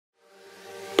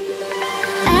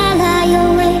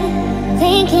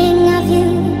thinking of you,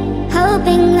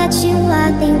 hoping that you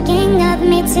are thinking of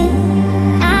me too.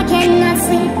 I cannot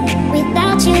sleep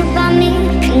without you by me,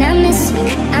 and I miss you,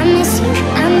 I miss you,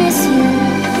 I miss you.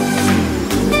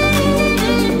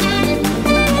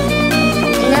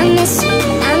 And I miss you,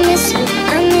 I miss you,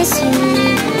 I miss you.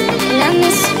 And I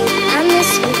miss you, I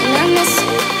miss you, and I miss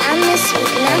you, I miss you,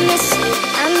 and I miss you,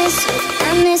 I miss you,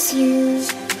 I miss you.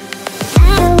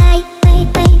 I don't like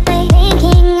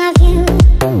thinking of you.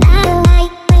 I don't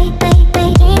like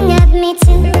thinking of me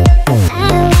too. I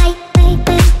don't like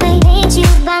think you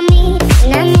by me,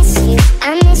 and I miss you, I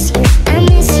miss you, I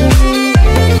miss you.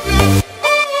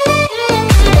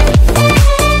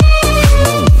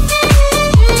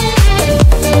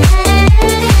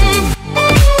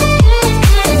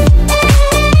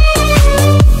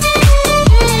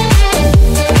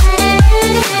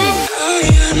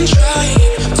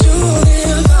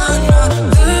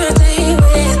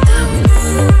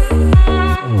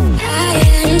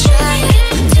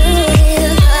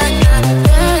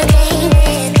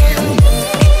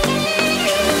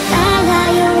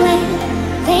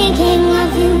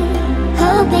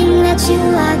 You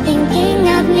are thinking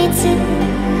of me too.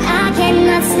 I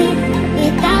cannot sleep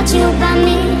without you by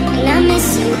me, and I miss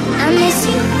you, I miss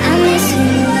you, I miss you.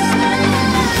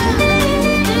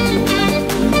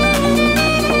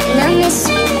 And I miss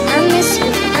you, I miss you,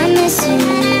 I miss you.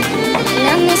 And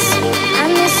I miss you, I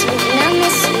miss you, and I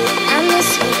miss you, I miss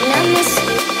you, and I miss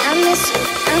you, I miss you,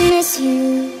 I miss you.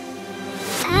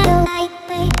 I don't like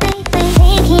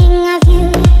thinking of you.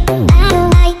 I don't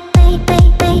like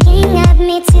thinking of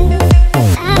me too.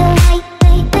 I don't like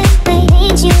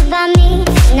think you by me,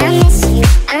 and I miss you,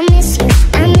 I miss you,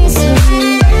 I miss you.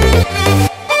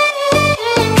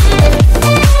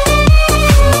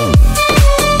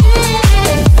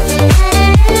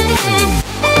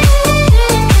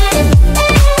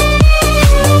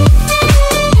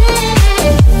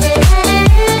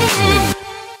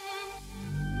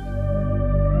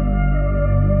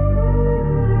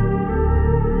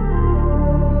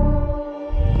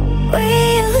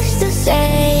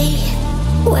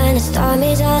 When the storm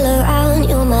is all around,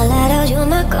 you're my lighthouse, you're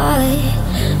my guide.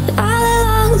 But all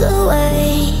along the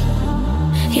way,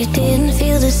 you didn't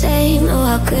feel the same. Oh,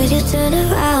 how could you turn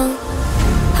around?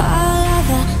 All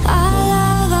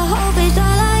of our hope is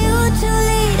all on you to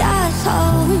lead us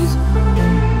home.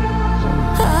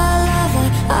 All of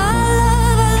our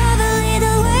lead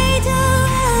the way to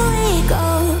where we go.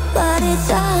 But it's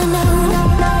unknown.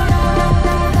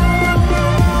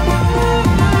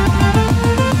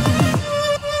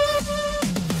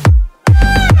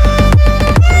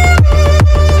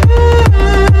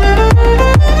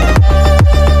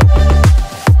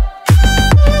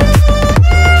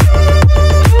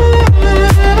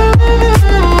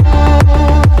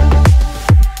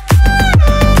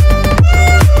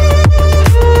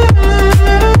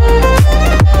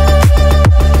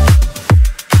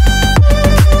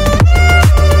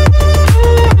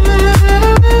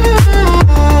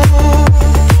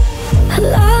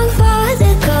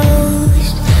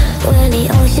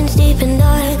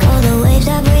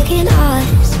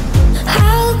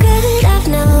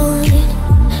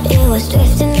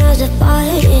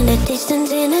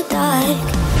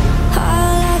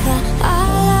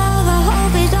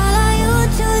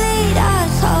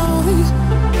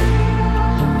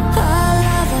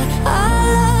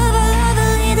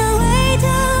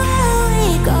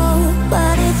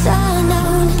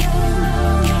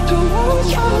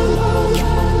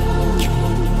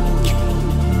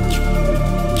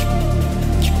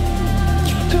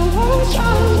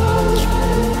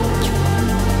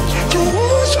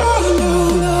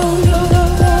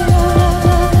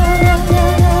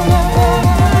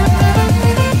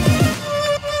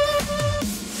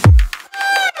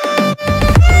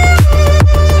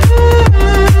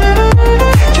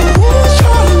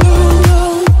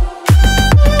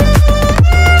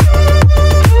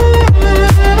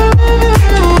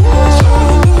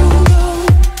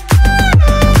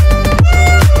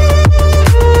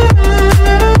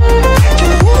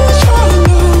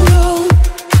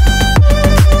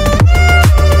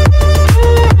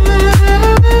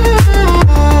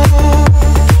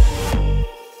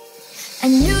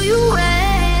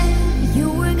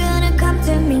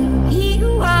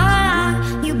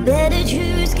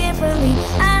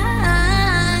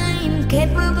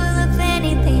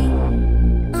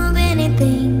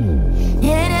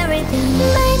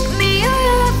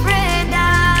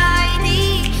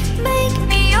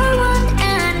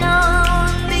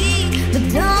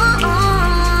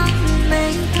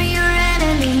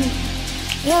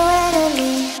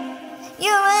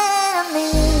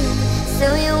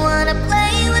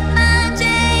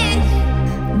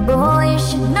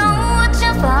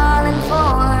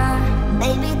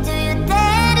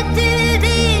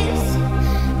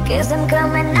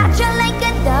 coming at you like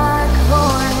a dark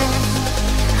horse.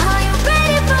 Are you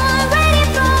ready for, ready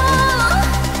for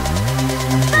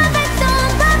perfect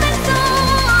storm, perfect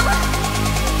storm?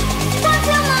 What's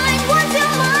your mind, what's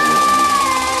your mind?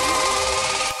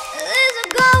 Is it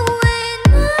going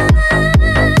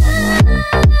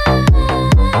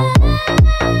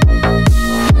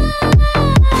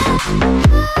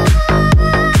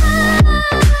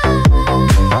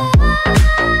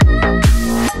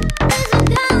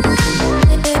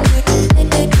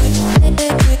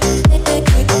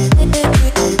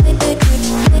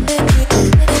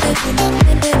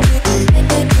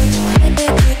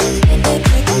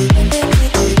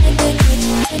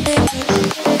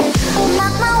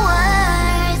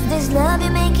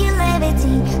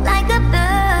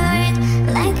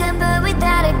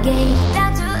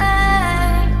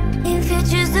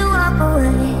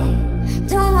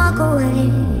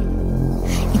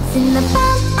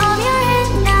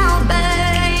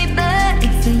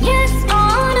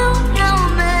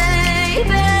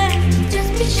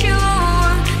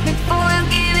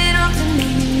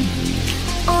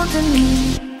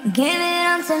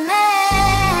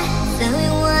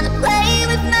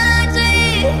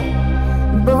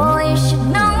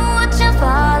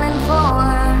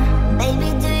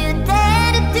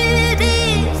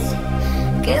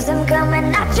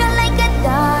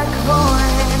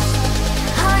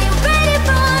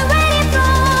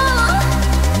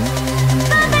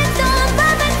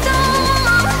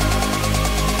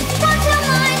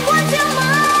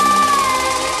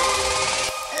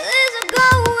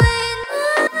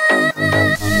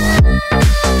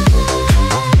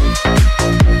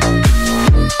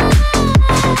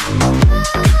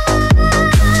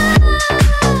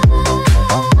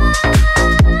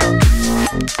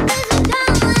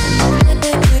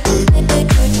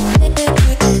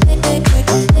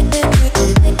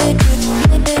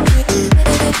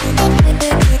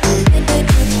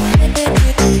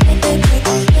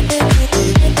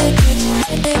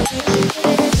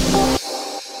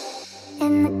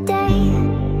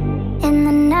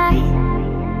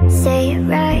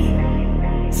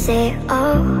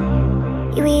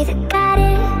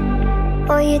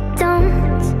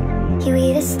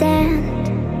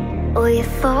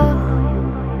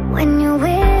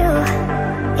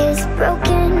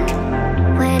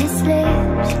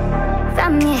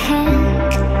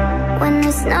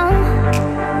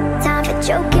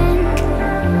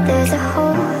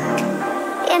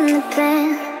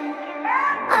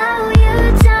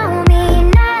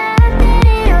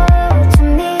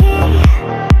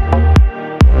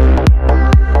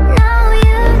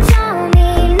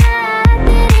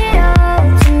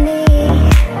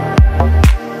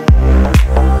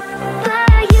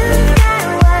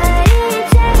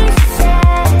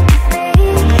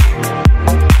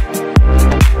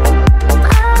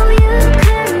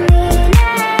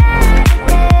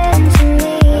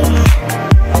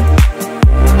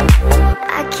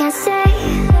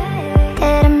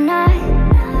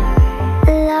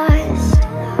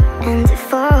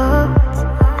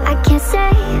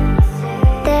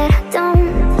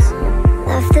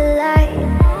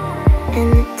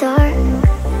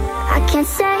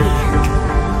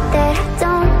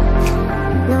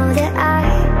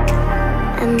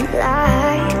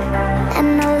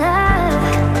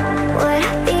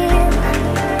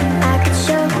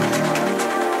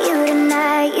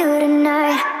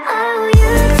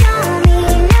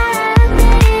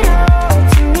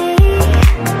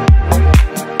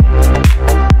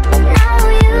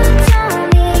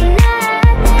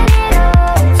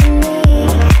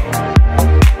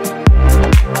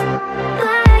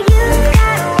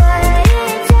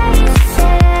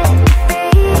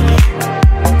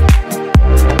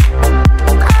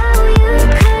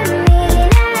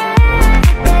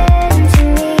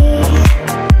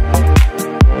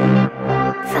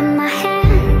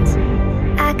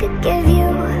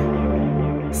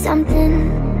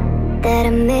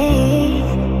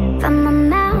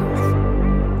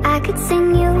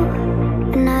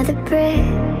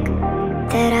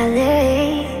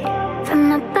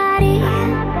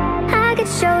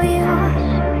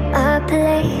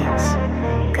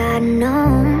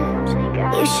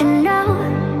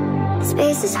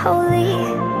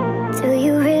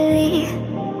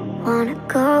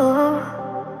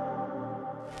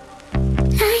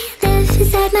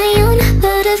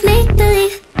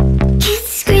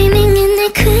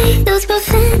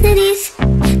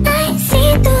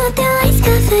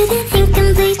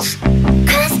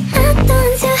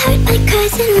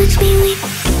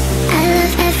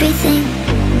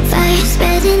Fire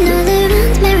spreading all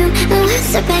around my room. My world's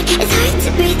so bright, it's hard to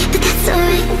breathe, but that's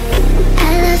alright.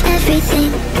 I love everything.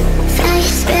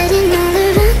 Fire spreading all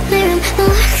around my room. My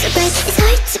world's so bright, it's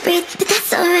hard to breathe, but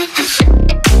that's alright.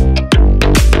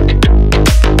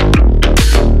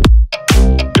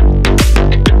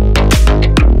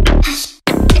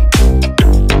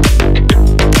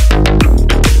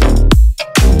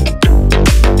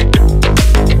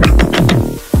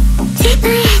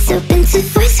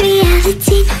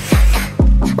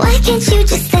 Why can't you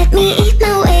just let me eat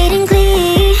my weight in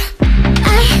glee?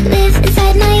 I live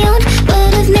inside my own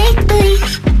world of make-believe.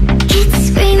 Kids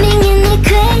screaming in their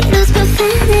cradles,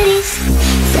 profanities.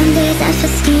 Some days I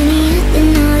feel skinnier than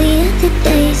all the other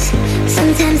days.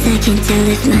 Sometimes I can't tell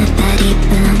if my body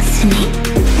belongs to me.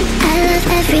 I love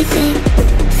everything.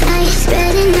 Fire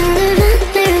spreading all around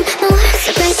my room. My world's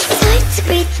so bright, it's hard to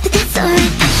breathe, but that's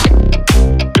alright.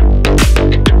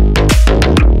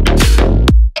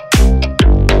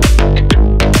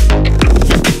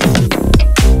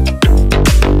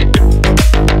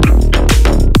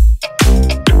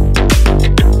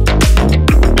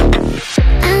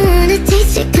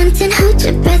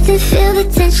 And feel the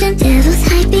tension. Devils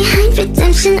hide behind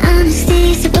redemption.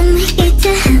 Honesty is what we get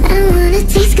to hell. I wanna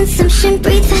taste consumption.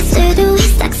 Breathe faster to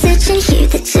waste oxygen. Hear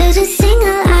the children sing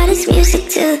our loudest music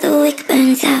till the wick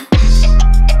burns out.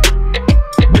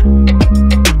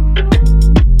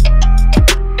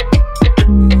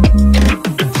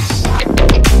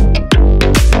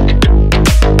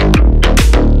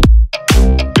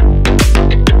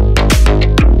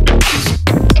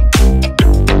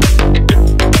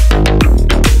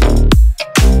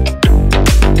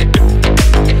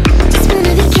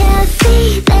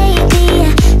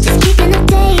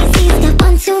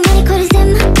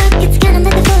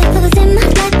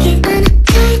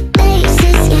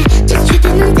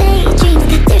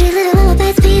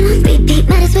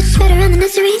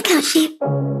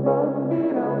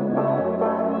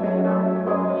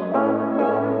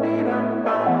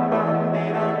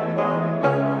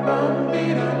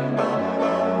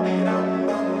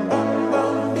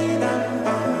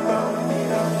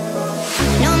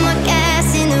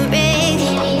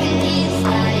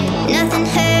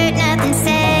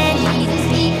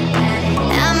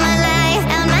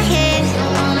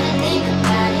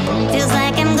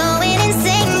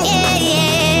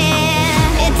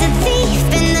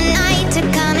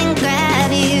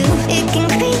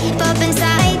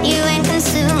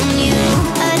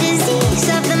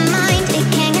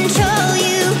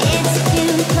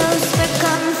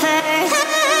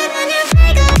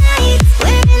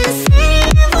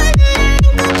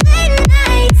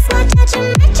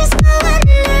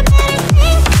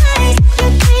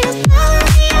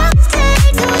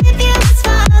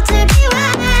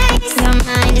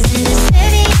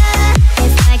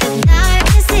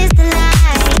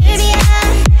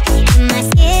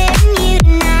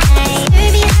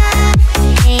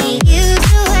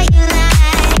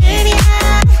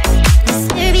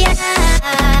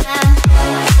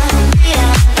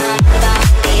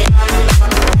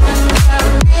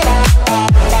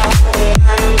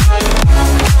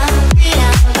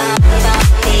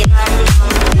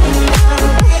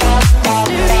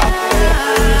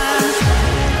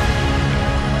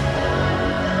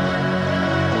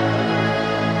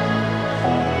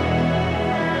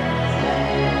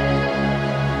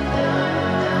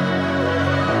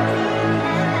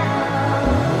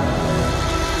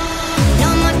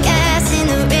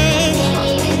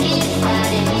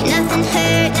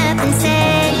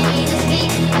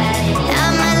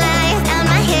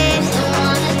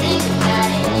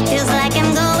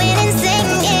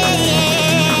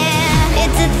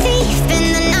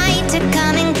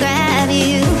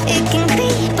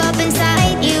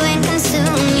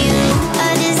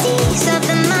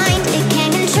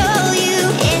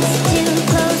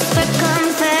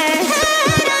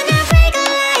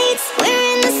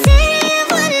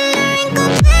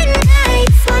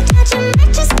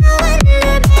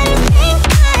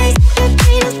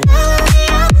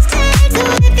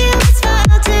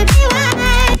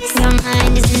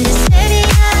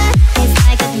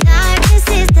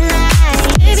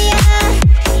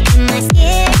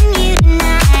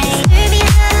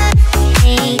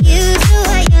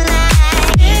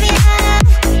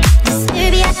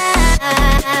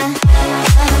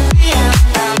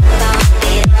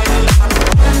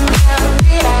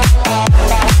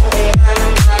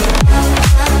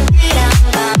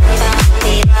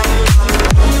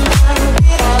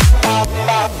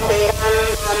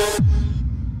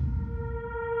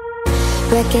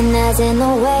 Recognizing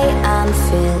the way I'm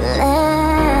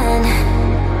feeling,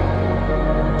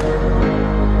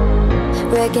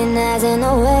 recognize in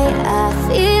the way I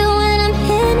feel when I'm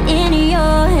in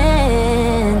your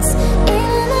hands.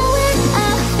 Even the way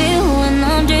I feel when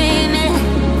I'm dreaming,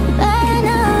 but I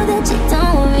know that you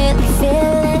don't really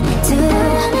feel it too.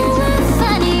 Running away,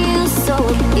 finding you so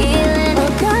appealing.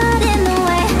 Oh God, in the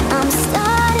way I'm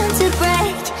starting to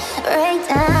break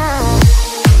down.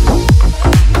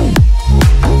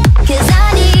 'Cause I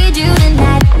need you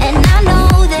tonight, and I know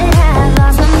that I've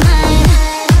lost my mind.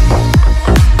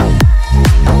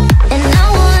 And I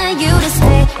want you to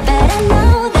stay.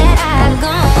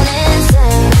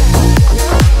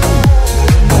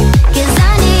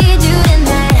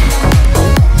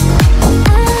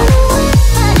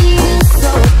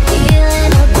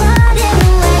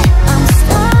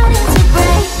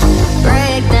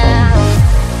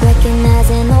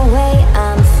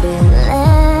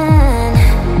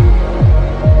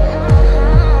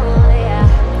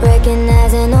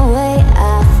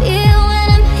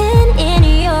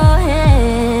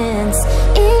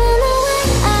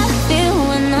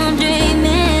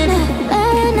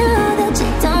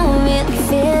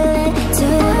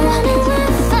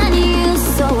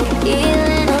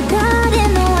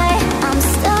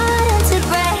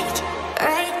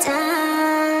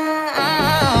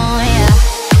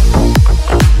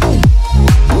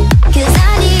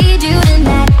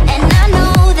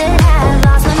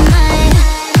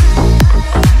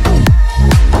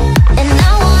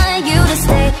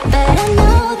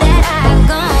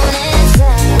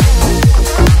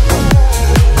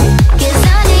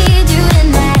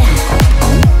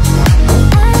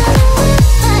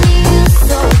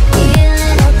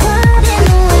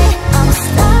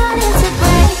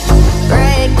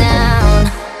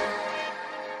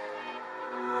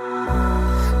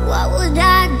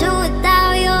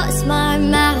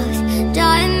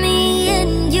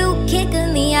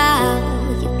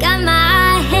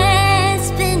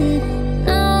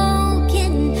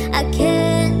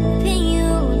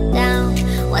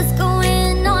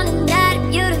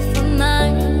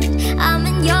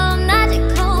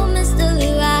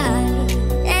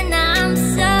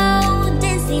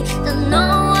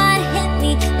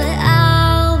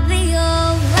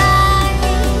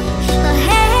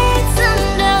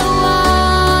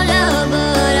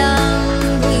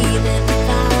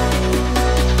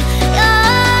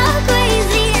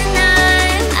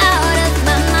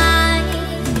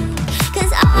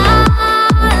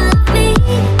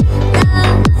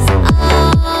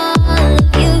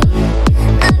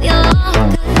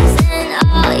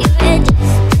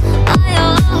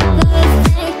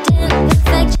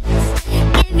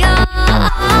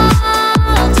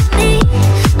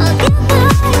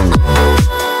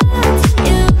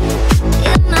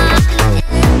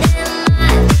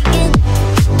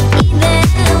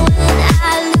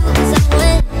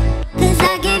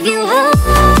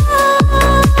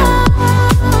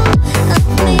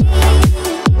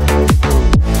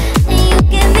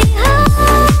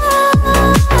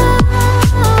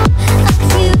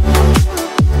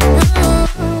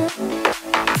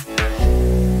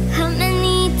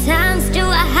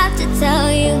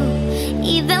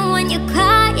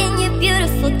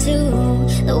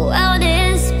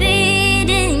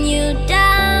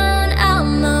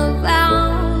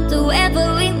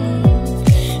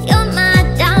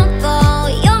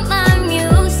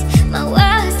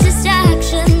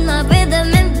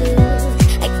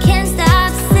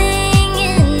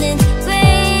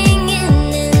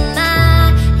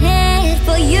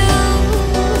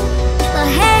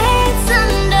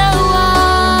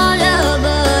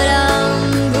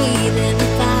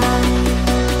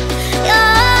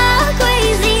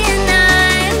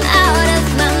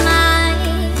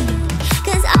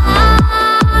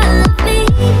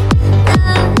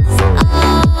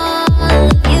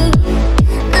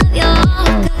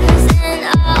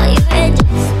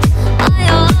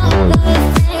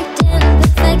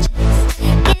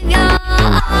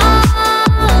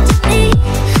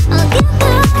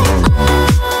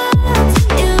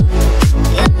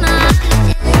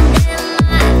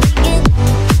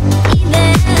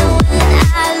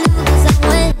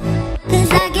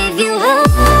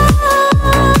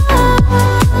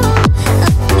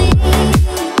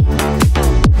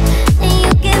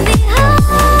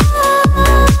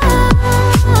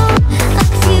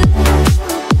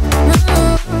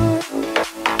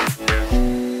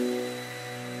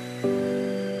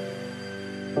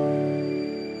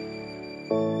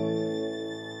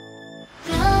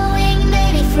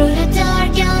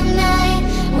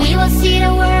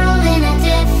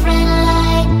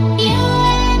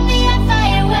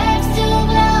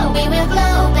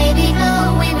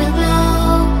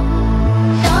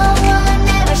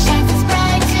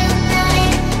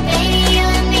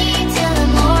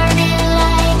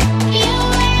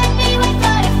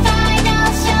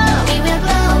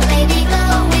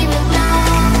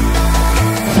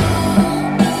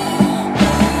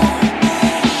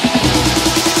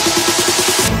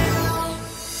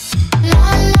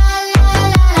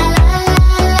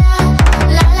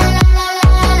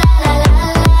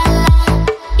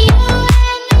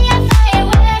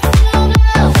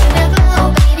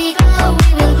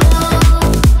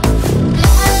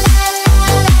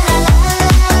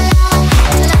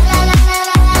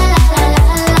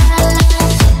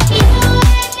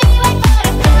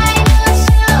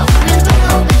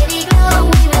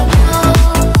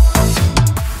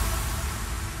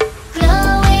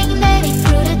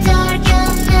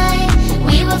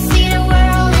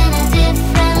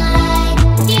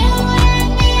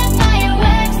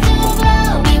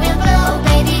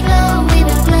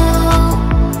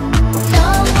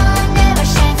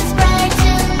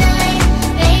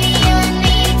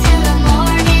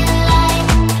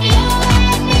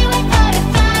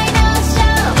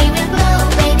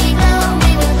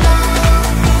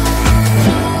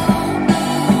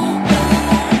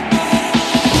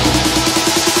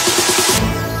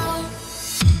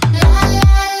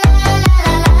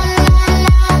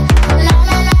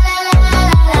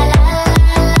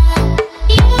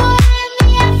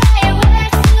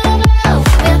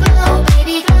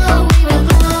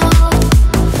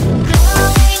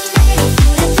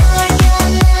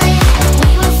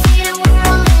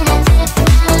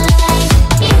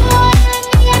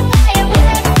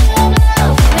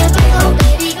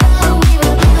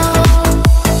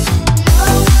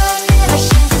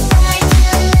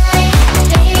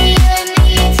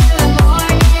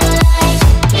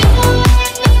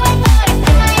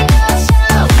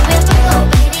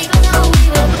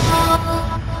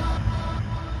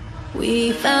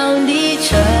 found each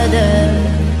other.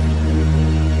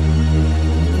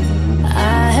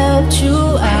 I helped you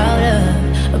out of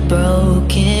a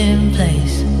broken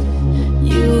place.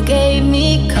 You gave me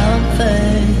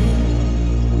comfort,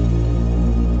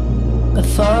 but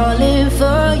falling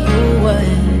for you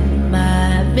was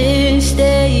my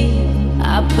mistake.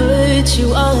 I put you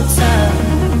on top,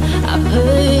 I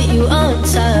put you on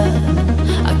top.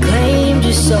 I claimed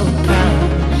you so proud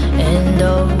and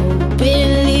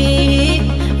openly.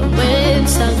 When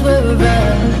times were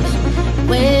rough,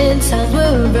 when times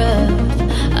were rough,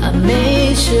 I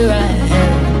made sure I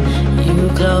held you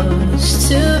close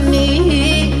to me.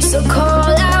 So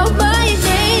call out my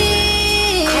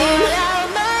name, call out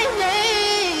my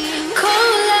name,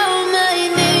 call out my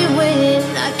name when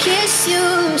I kiss you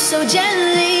so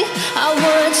gently. I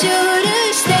want you to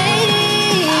stay,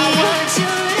 I want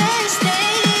you to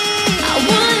stay, I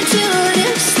want you to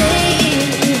stay,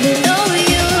 even though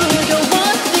you don't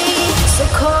want me. So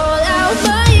call out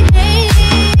my name,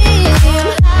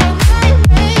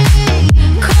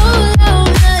 call out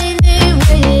my name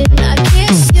when I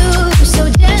kiss you so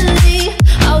gently.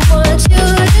 I want you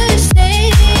to stay.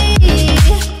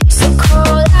 So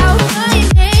call out my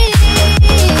name,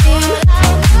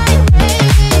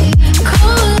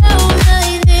 call out my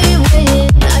name when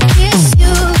I kiss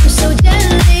you so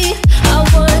gently. I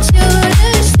want you to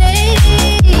stay.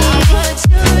 I want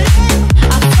you to.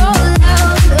 I fall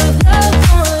out of love,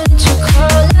 won't you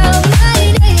call out my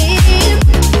name?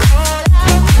 Call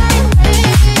out my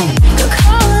name.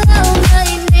 Call out my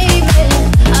name and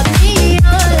I'll be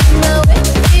on my way.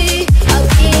 I'll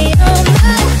be on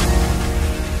my.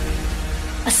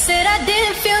 I said I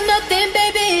didn't feel nothing,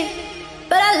 baby,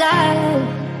 but I lied.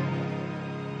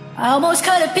 I almost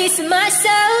cut a piece of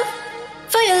myself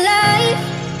for your life.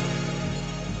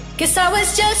 Guess I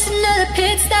was just another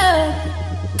pit stop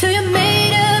till you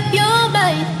made up your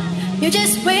mind. You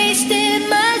just wasted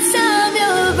my time.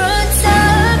 You're on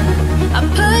top, I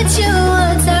put you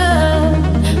on top.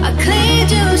 I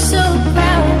claimed you so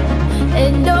proud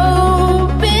and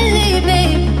openly,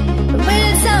 babe. When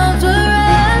times were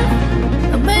rough,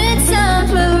 when times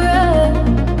were rough,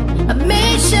 I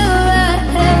made sure I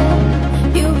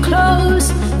held you close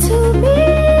to me.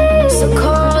 So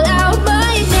call out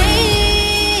my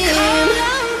name, call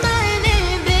out my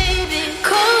name, baby.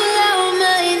 Call out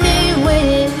my name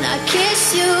when I kiss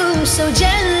you so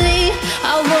gently.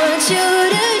 I want you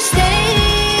to stay,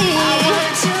 I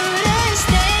want you to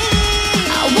stay,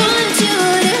 I want you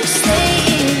to stay,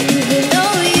 even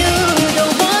though you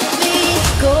don't want me.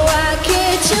 Go, why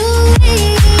can't you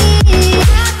leave?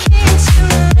 Why can't you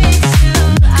wait till?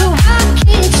 Go, why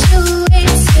can't you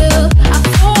wait till I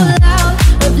fall out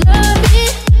of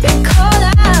loving and call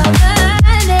out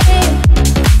my name?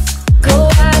 Go,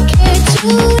 why can't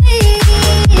you leave?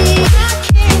 Why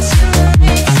can't you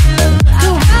wait till? Go,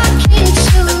 why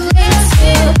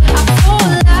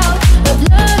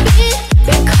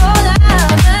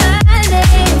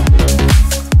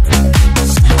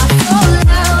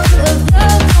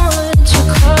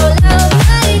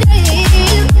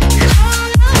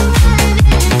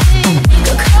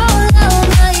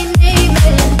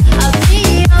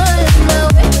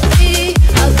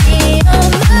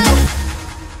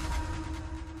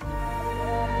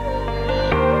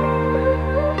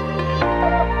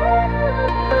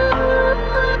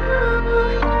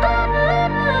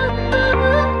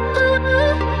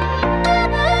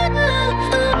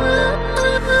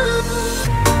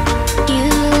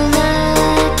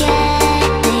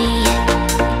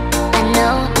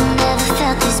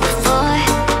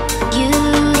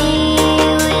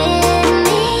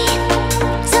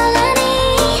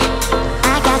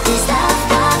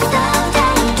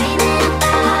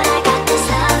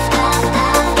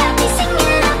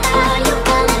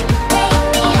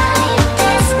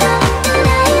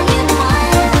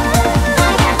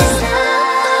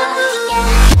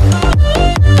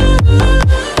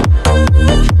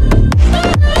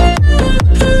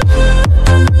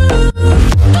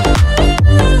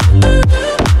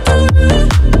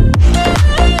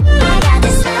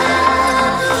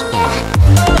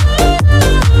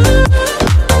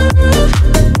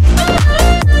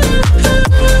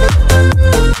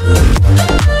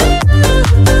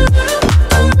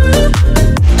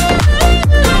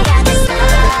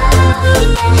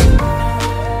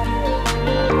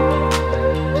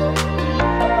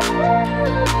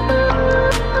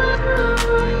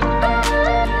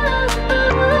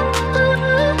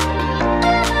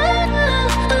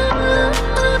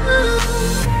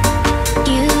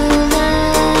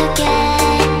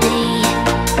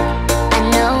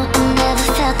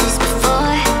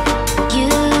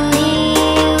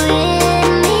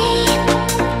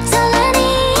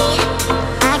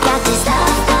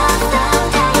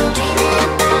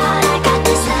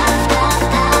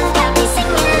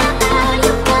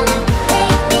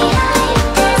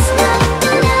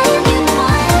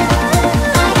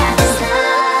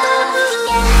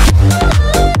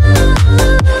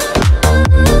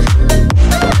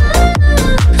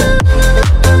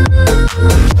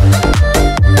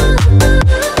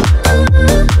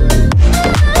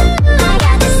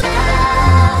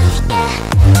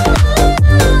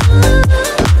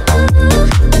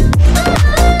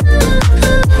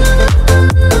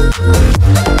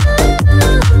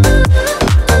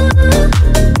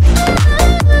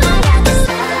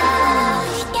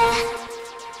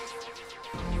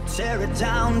Tear it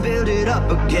down, build it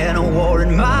up again. A war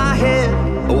in my head,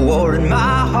 a war in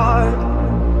my heart.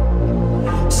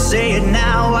 Say it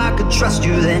now, I could trust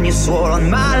you. Then you swore on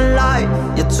my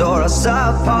life, you tore us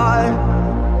apart.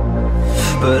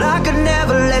 But I could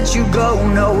never let you go,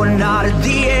 no, we're not at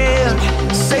the end.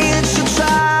 Say that you'll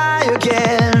try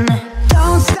again.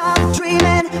 Don't stop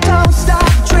dreaming, don't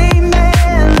stop dreaming.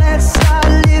 Let's start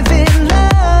living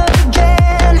love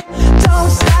again.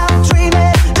 Don't stop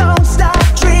dreaming, don't stop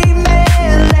dreaming.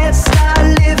 Let's start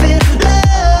living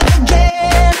love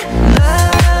again.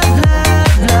 Love,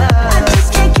 love, love. I just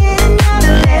can't get enough.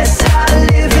 Let's start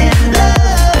living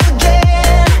love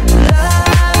again.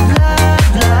 Love, love,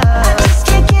 love. I just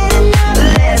can't get enough.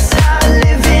 Let's start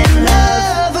living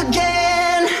love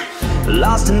again.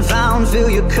 Lost and found, fill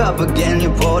your cup again.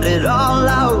 You poured it all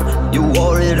out, you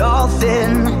wore it all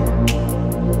thin.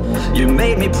 You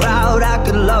made me proud, I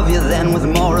could love you then. With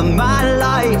more of my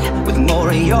light, with more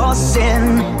of your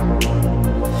sin.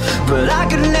 But I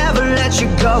could never let you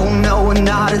go, no, we're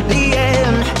not at the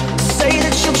end. Say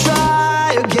that you'll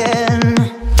try again.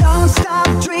 Don't stop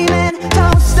dreaming,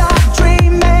 don't stop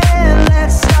dreaming.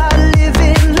 Let's start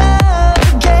living love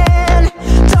again.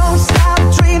 Don't stop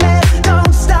dreaming,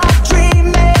 don't stop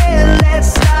dreaming.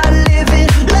 Let's start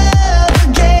living love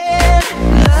again.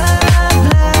 Love,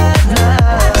 love, love.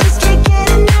 I just can't get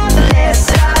enough. Let's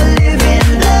start living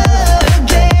love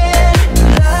again.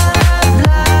 Love,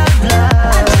 love,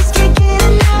 love. I just can't get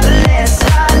enough. Let's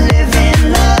start living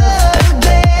love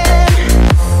again.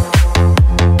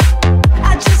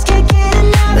 I just can't get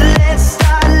enough. Let's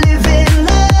start living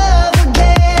love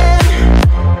again.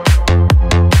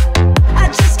 I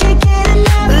just can't get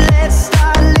enough. Let's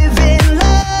start living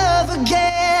love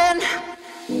again.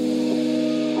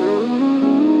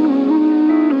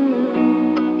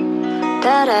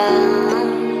 Da-da.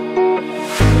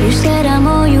 You said I'm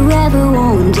all you ever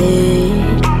wanted.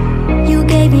 You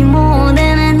gave me more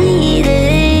than I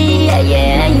needed. Yeah,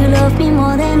 yeah, you loved me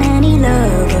more than any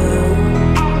lover.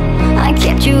 I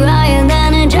kept you higher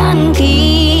than a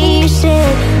junkie. You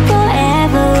said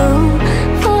forever,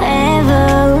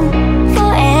 forever,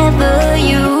 forever,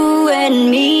 you and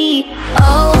me.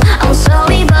 Oh, I'm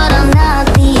sorry, but I'm not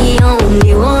the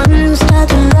only one. Start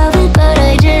to love it, but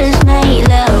I just made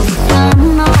love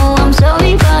fun. Oh, I'm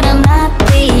sorry, but I'm not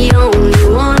the only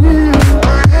one.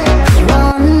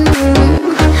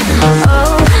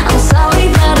 Oh, I'm sorry,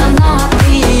 but I'm not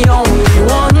the only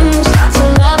one. Start to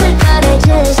love it, but I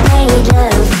just made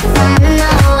love fun.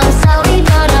 Oh, I'm sorry,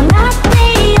 but I'm not the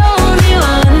only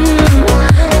one.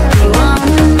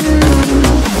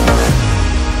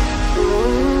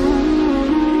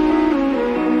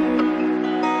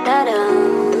 Da-da.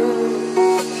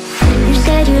 You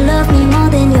said you love me more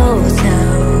than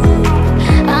yourself.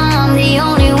 I'm the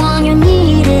only one you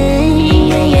needed.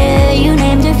 Yeah, yeah, you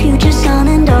named a future son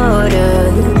and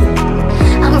daughter.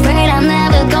 I'm afraid I'm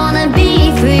never gonna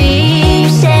be free. You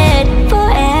said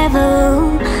forever,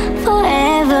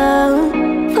 forever,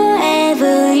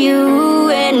 forever, you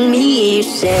and me. You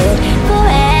said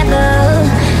forever,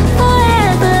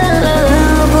 forever,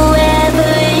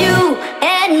 forever, you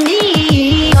and me.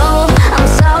 Oh, I'm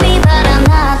sorry, but I'm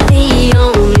not the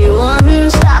only one.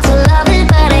 Start to love it,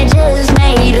 but I just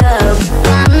made love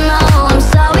fun. Oh, I'm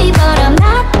sorry, but I'm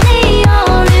not the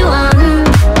only one.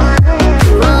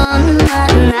 One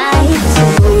night,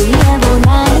 two, we have all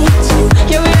night, two.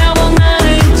 Yeah, we have all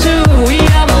night, two. We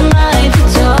have all night to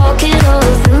talk it all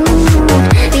through.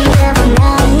 We have all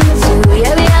night, two.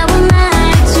 Yeah, we have all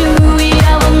night, two. We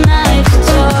have all night to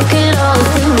talk it all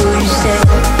through. You said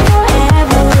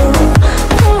forever,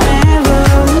 forever,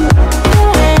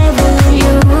 forever,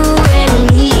 you and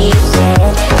me. You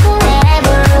said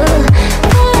forever,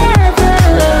 forever,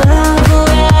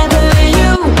 forever,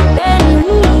 you and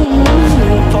me.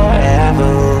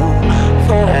 Forever,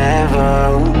 forever,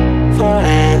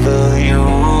 forever, you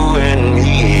and me.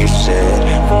 You said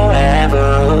forever,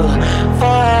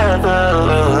 forever,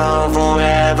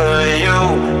 forever, you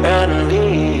and me.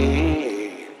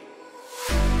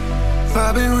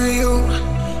 Vibing with you,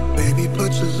 baby,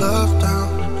 put your love down,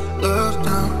 love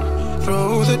down.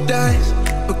 Throw the dice,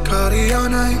 Bacardi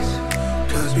on ice,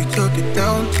 'cause we took it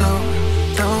downtown,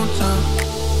 downtown.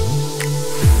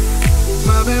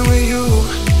 Vibing with you,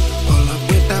 pull up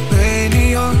with that pain in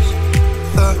yours.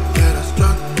 Thought that I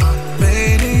struck a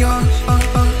pain in yours.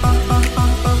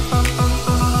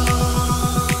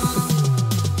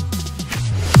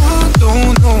 I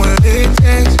don't know what it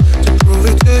takes to prove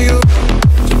it to you,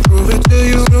 to prove it to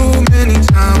you. So many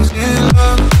times in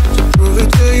love, to prove it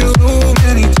to you. So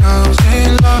many times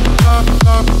in love, love,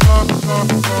 love, love, love,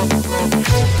 love, love.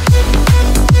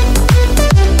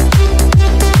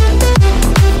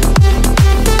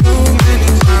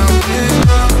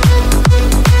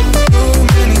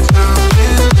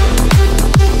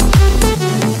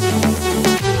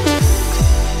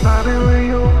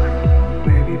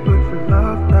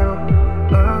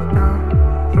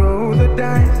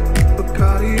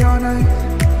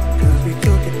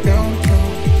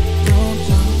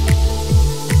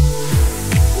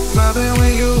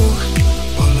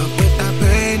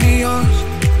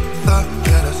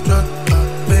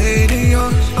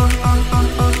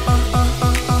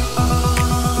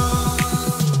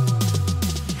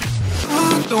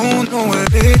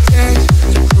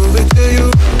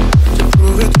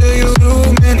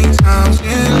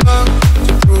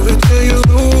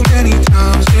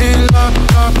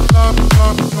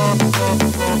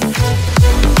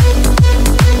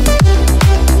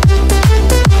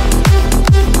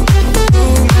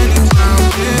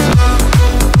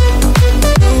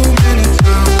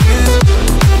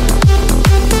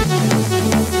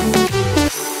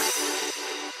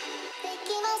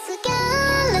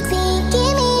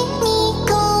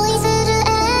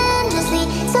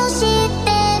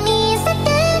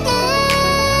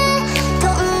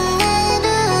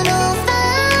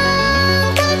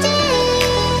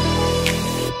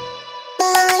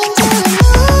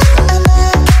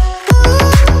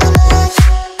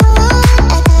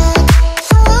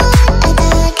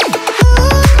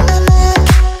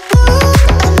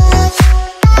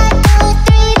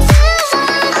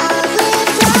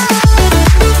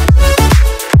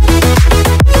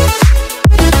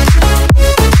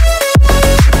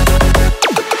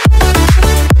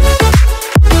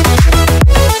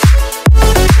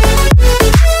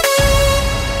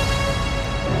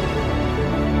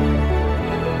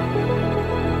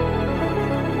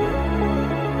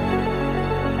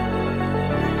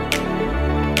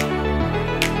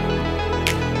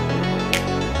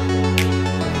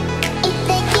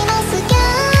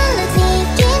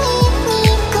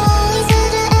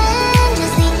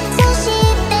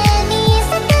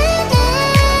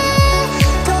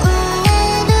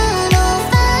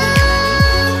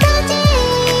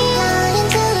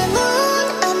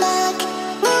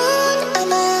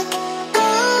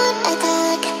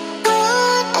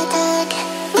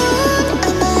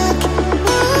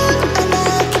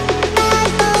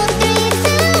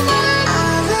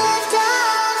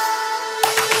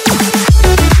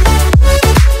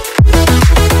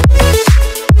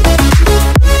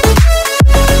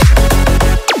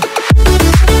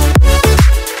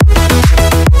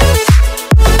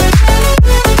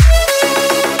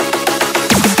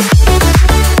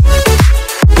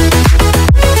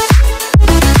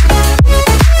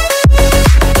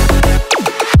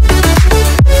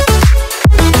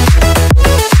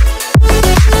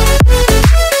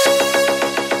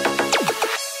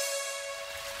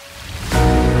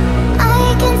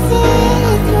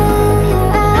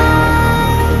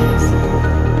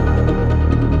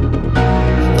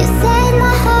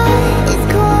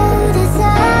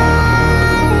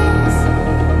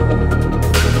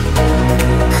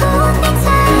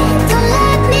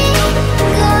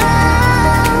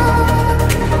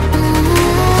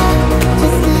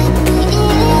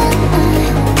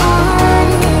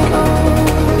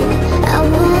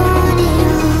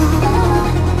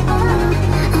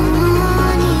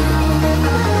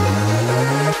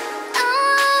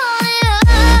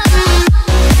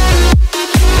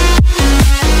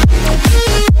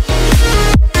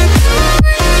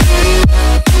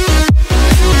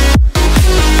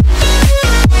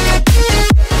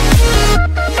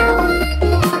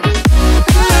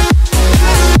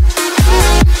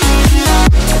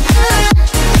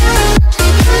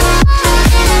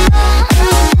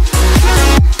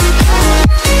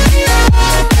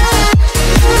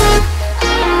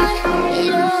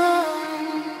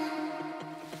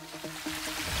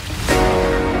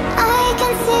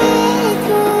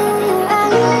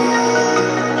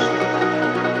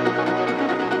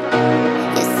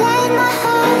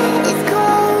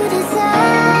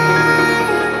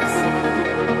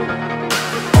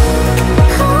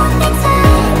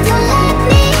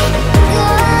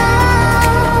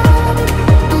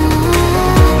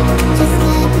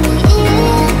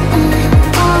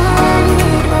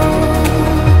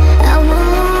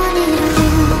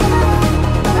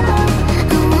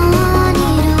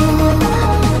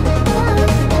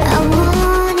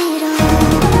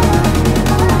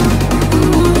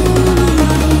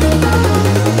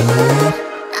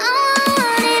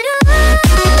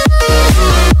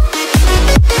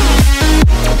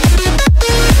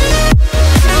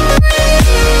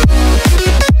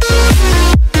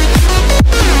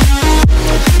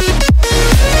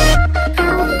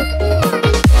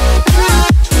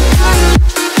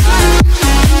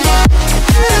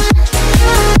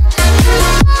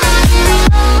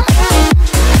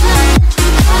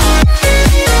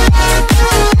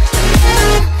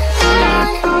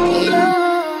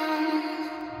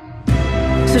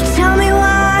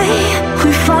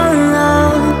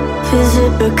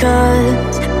 it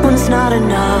because one's not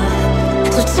enough?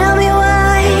 So tell me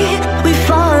why we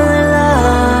fall in love.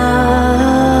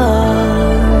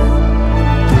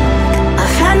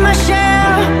 I've had my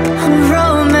share of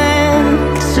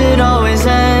romance, it always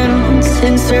ends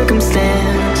in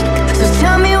circumstance. So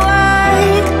tell me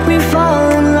why we fall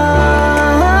in love.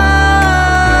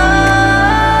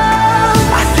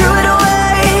 I threw it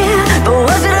away, but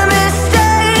was it a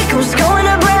mistake? It was going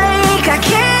to break. I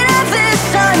can't have this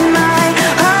on my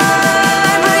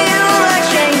heart, but you might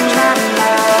change my mind.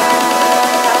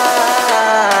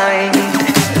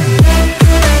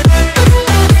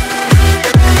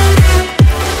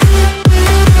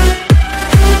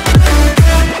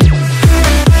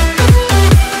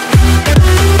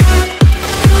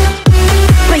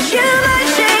 But you might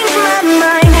change my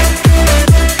mind.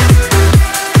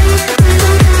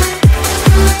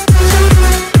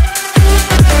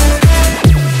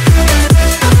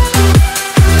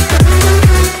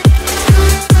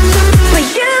 But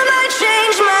you might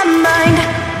change my mind.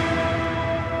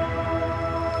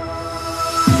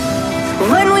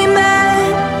 When we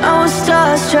met, I was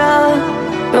starstruck,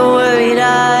 but worried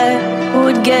I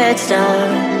would get stuck.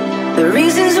 The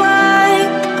reasons why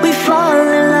we fall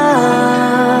in love.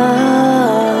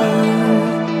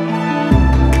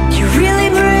 You really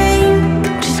bring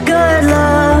just good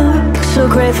luck. So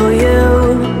grateful you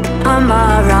are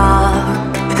my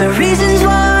rock. The reasons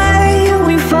why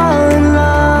we fall in love.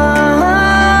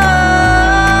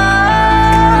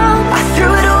 I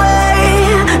threw it away,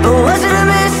 but was it a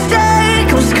mistake?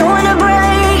 It was going to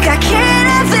break. I can't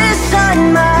have this on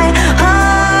my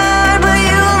heart, but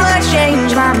you might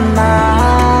change my mind.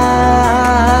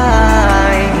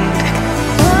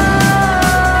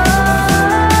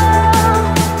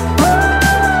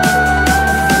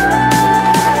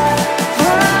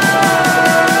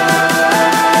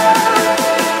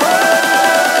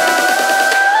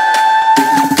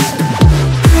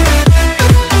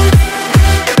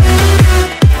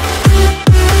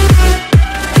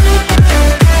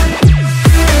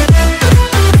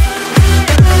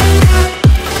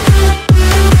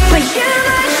 But you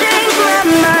might change my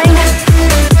mind.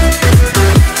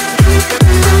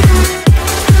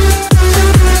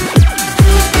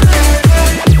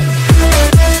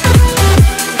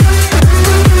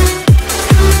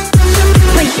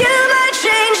 But you might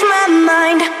change my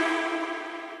mind.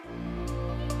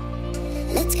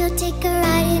 Let's go take a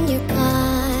ride in your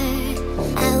car.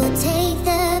 I will take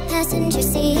the passenger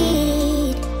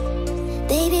seat.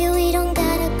 Baby, we don't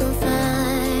gotta go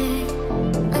far,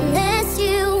 unless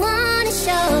you wanna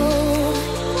show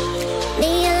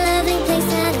me a lovely place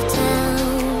out of town,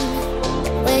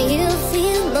 where you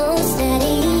feel most at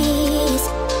ease.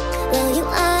 Well, you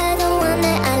are the one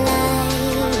that I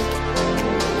like.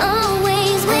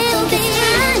 Always will be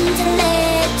trying to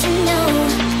let you know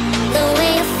the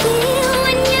way I feel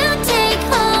when you take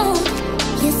hold.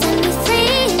 You set me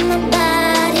free, my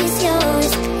body's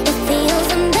yours. It feels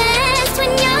the best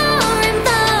when you're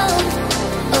involved.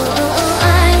 Oh, oh, oh,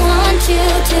 I want you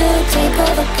to take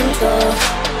over control.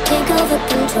 Take over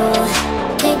control.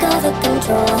 Take over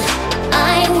control. I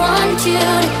want you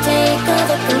to take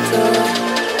over control.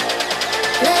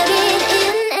 Plug it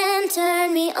in and turn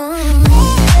me on.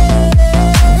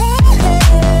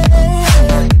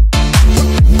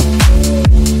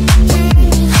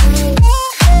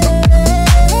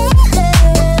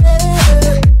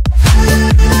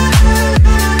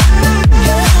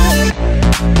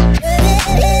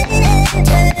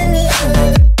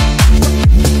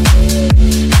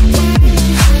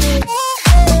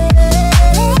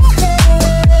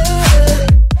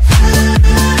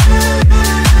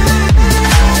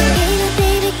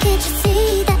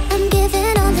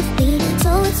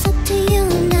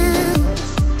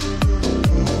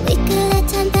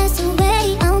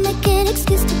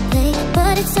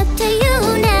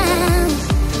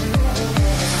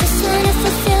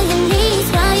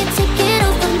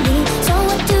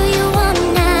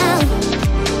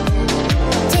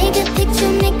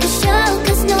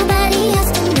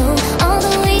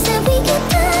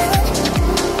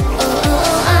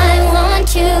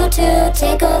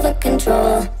 Take over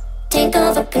control. Take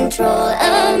over control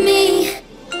of me.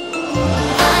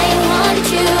 I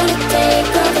want you to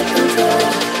take over control.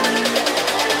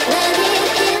 Plug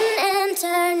it in and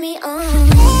turn me on. Turn me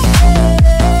on.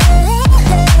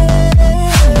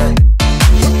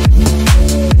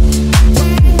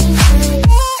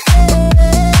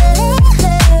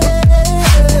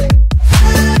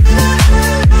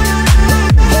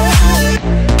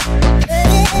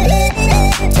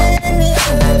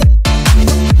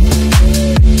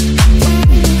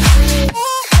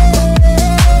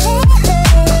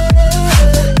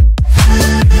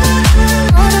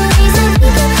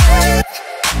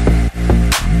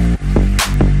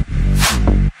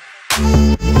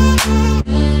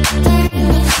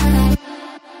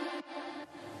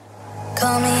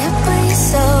 Call me up when you're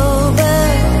sober,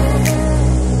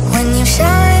 when you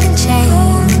showered and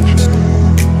changed.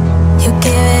 You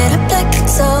give it up like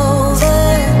it's over,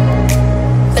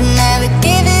 but never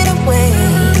give it away.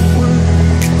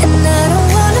 And I don't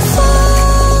wanna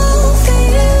fall for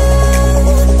you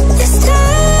this time.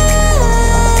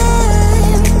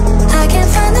 I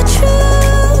can't find the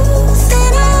truth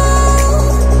in all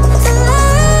the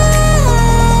lies.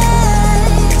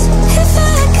 If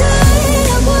I could,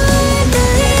 I would,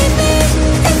 believe me.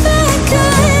 If I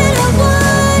could, I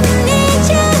would need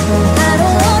you. I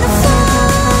don't wanna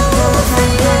fall for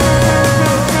you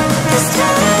this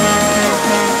time.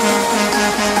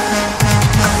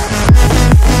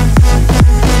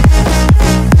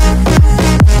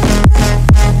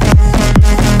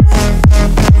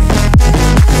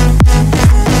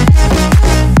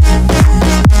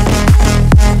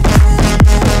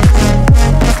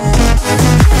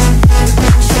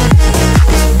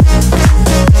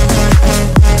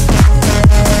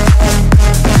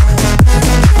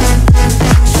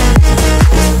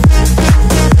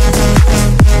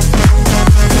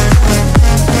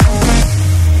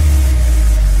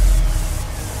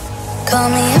 Call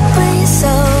me up when you're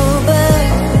sober,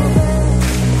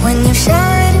 when you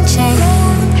showered and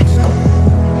changed.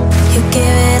 You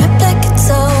give it up like it's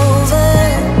over,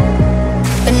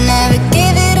 but never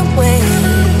give it away.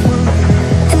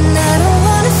 And I don't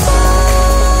wanna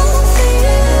fall for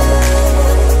you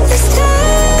this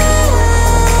time.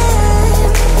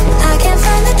 I can't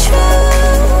find the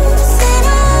truth in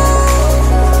all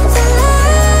the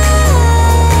lies.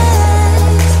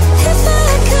 If I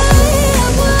could, I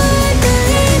would,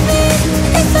 believe me.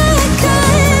 If I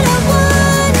could, I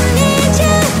would need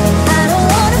you. I don't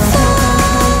wanna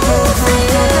fall for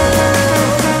you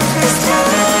this time.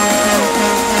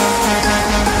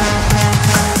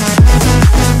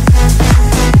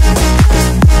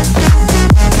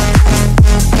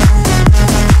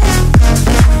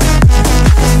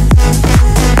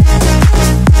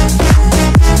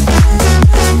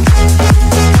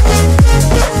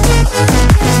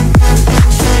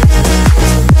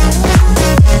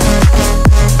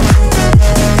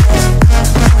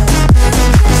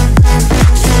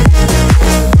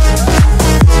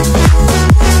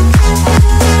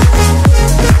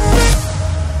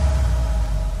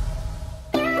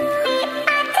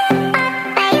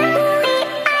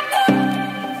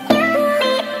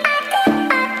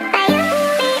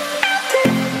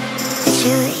 The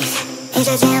truth is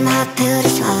a damn hard pill to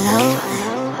swallow.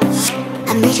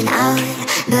 I'm reaching out,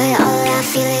 but all I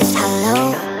feel is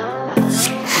hollow.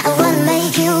 I wanna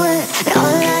make it work, but all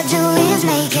I do is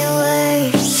make it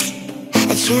worse.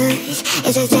 The truth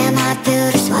is a damn hard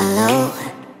pill to swallow.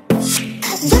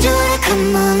 Don't you wanna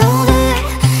come on over?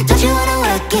 Don't you wanna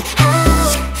work it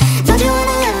out? Don't you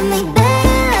wanna love me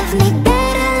better, love me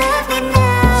better, love me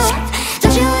now?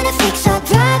 Don't you wanna fix our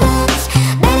problems?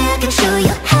 Baby, I can show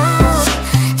you how.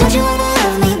 Don't you wanna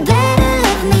love me better,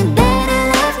 love me better,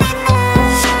 love me now?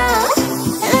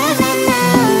 Love me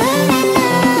now, love me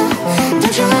now.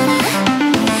 Don't you wanna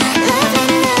love me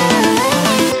now?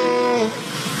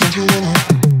 Don't you wanna?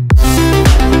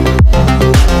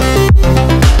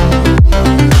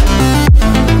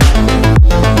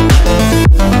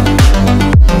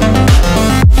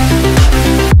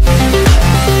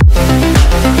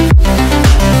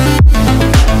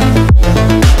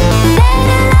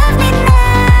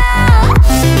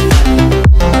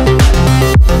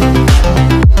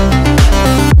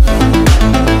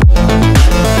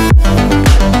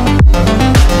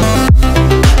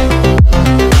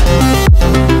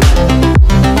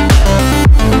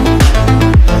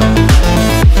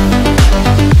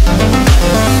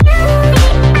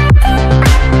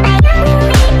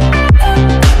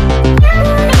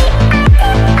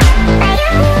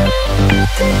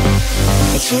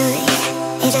 The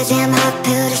truth is a damn hard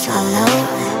pill to swallow.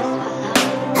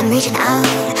 I'm reaching out,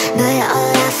 but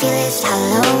all I feel is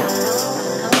hollow.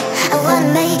 I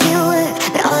wanna make it work,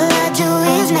 but all I do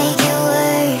is make it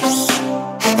worse.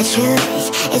 The truth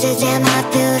is a damn hard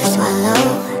pill to swallow.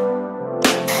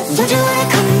 Don't you wanna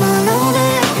come on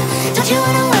over? Don't you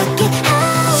wanna work it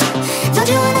out? Don't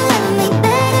you wanna love me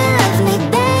better, love me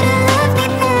better, love me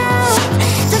now?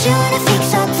 Don't you wanna fix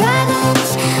our problems?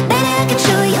 Baby, I can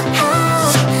show you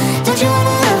how. Don't you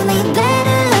wanna love me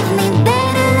better, love me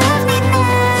better, love me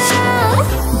now?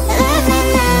 Love me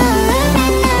now, love me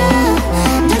now.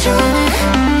 Don't you wanna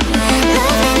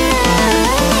love me now?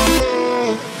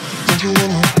 Don't you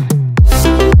wanna?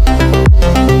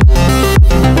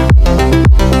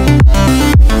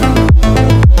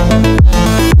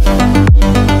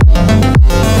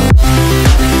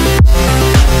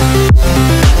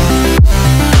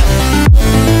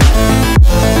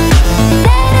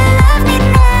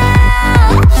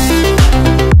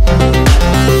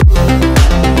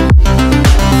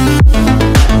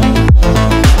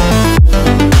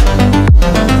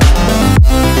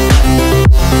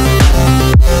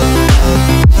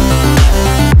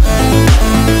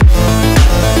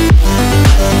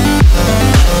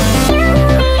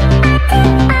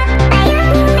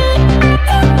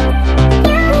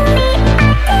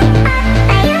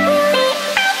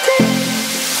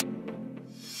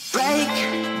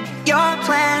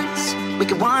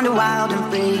 could wander wild and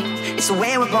free. It's the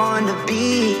way we're born to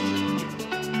be.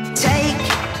 Take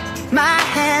my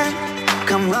hand,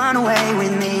 come run away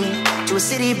with me to a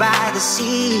city by the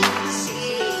sea.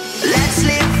 Let's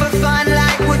live for fun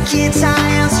like we're kids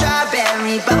high on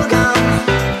strawberry bubblegum.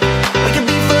 We could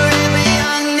be forever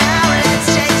young now. Let's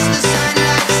chase the sun.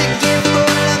 Life's a gift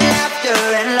full of laughter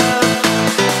and love.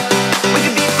 We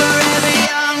could be forever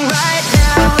young right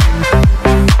now.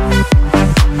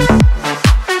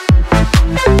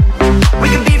 We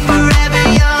could be forever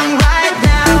young right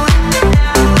now.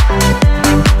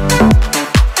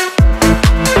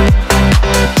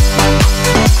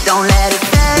 Don't let it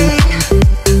fade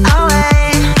away.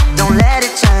 Don't let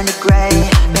it turn to gray.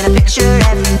 Paint a picture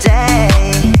every day.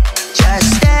 Just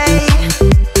stay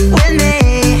with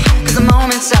me, 'cause the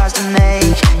moment starts to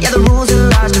make. Yeah, the rules are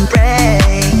ours to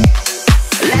break.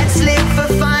 Let's live for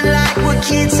fun like we're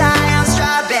kids high on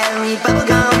strawberry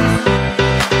bubblegum.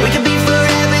 We could be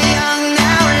forever young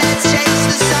now. Let's chase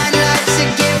the sun. Life's a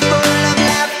gift full of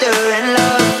laughter and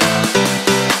love.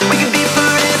 We could be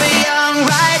forever young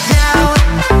right now.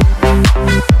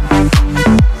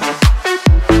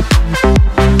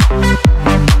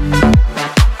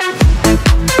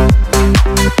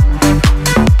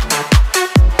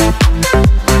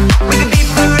 We could be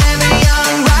forever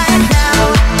young right now.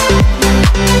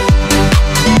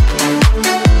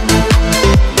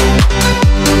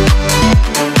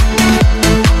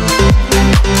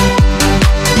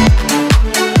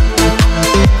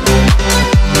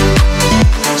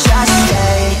 Just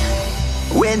stay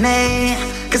with me,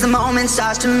 'cause the moment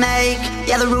starts to make.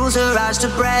 Yeah, the rules are ours to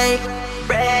break.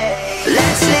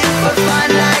 Let's live for fun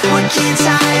like we're kids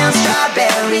high on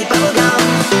strawberry bubblegum.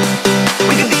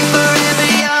 We could be forever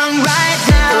young right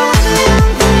now.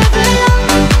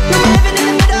 No more living in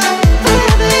the middle.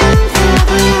 Forever young,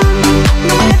 forever young.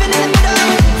 No more living in the middle.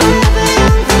 Forever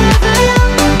young, forever young.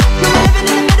 No more living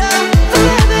in the middle.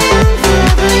 Forever young,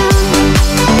 forever young.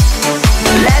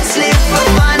 Let's live for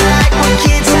fun like we're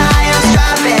kids high on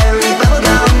strawberry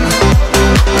bubblegum.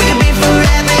 We could be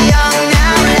forever young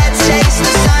now. Let's chase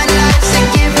the sun. Life's a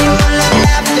gift full of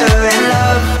laughter and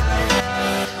love.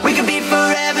 We could be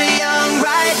forever young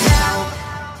right now.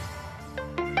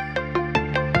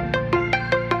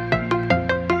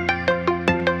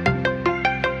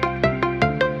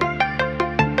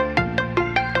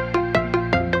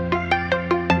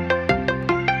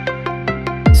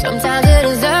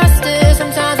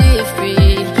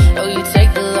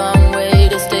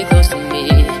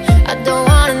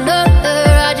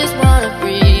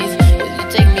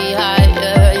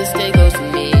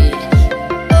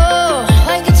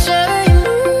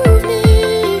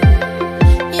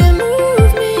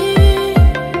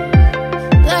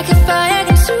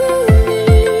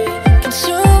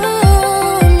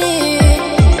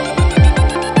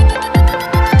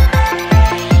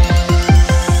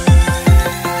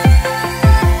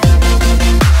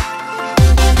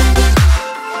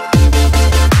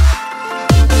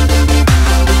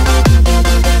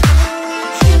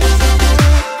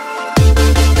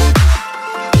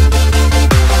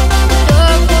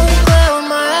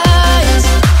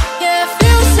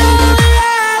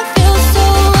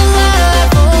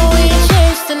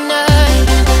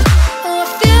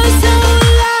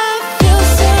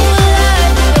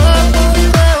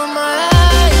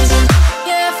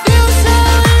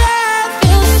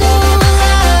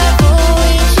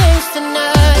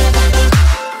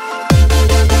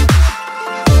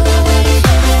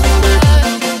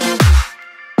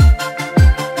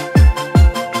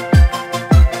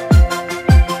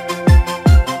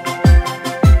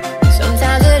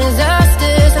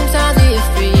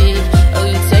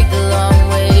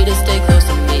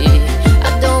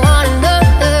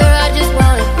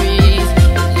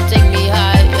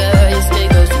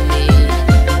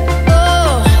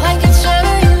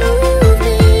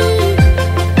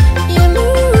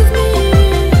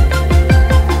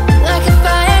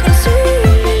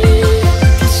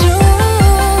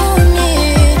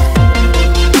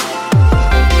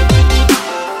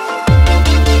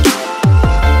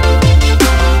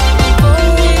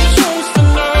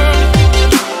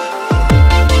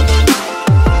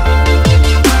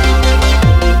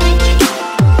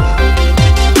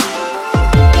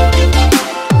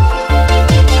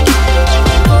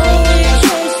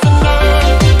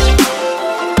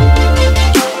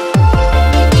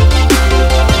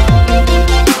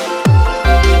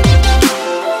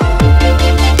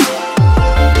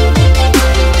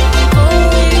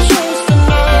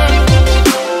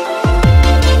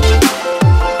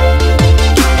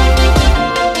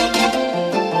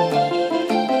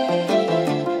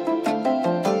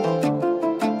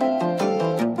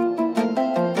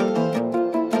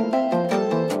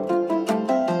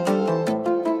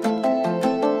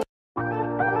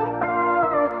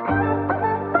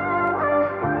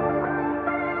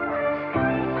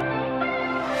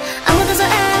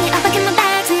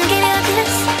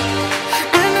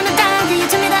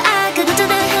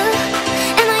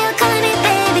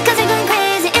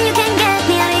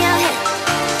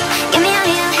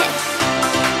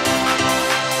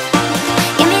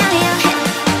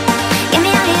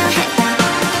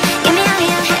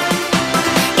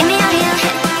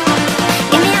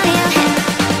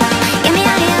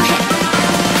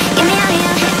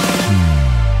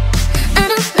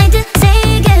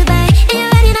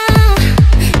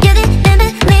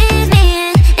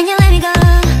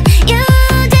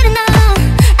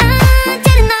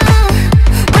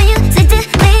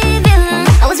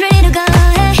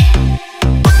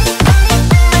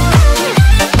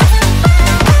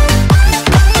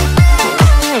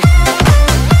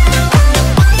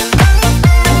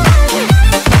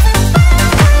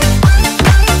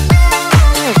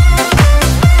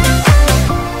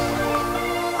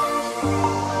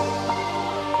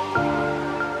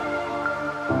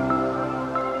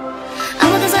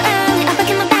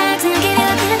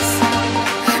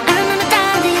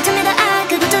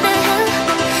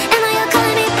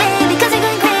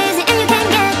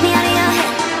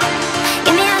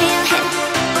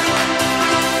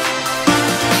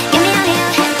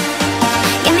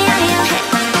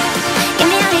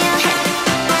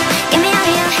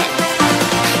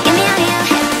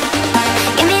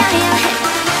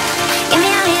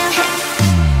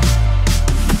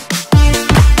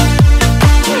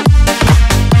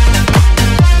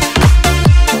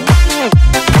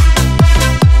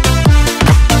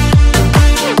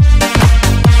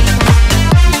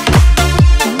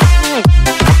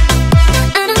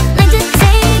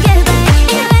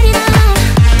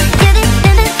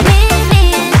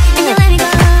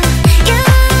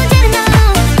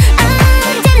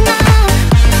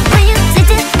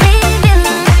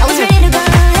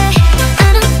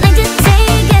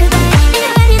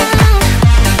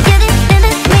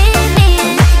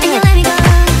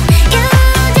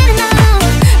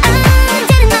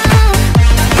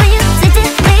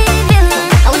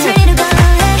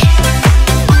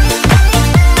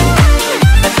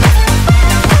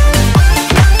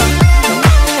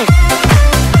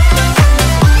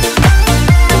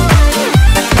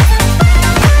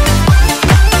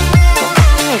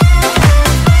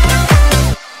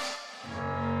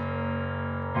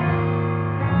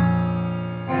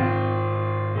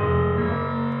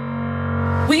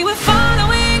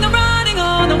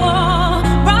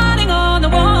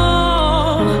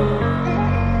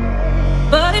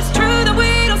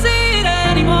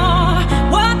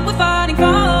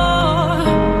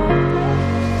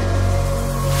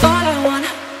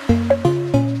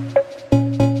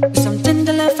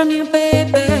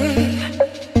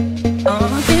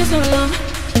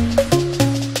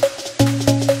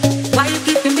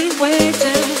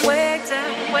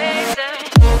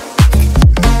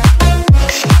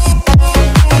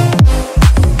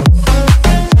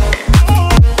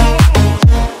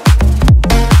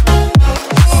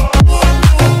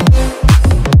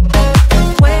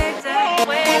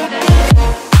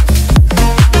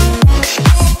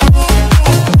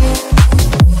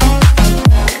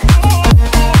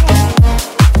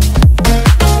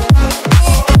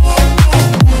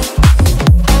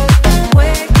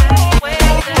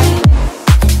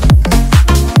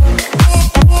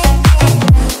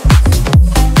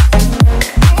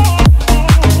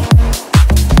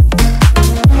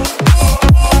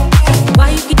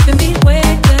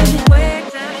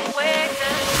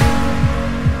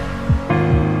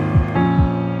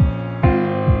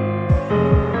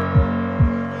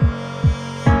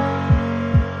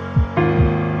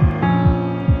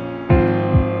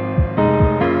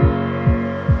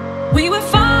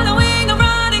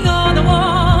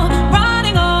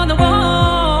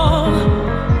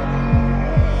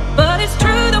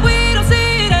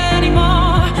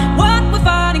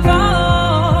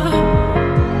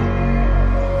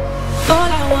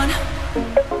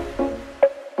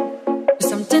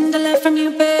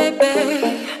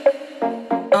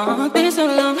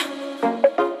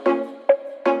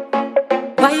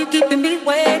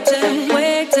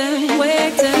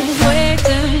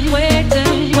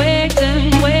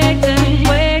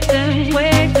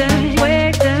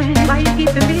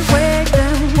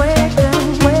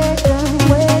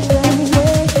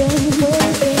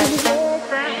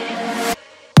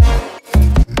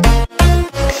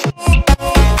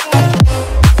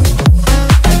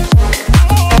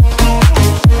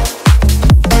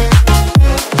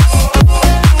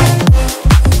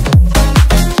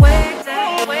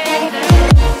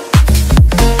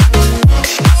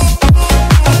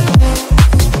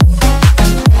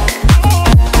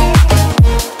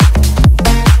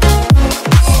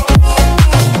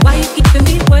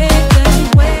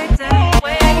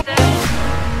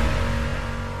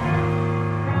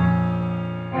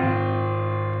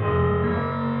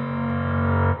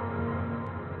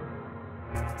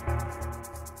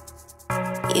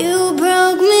 You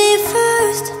broke me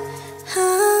first,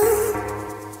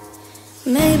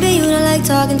 Maybe you don't like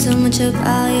talking too much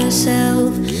about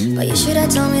yourself, but you should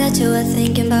have told me that you were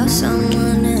thinking about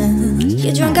someone else.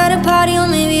 You're drunk at a party, or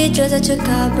maybe it's just that your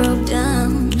car broke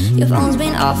down. Your phone's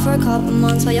been off for a couple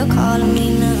months, but you're calling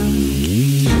me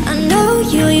now. I know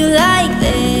you like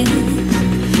this.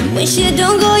 When shit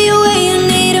don't go your way, you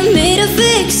need me to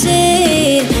fix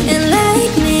it. And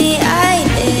like me, I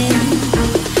did,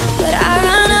 but I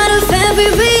ran out of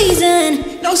every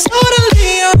reason. Now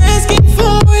suddenly I'm asking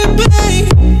for it, babe.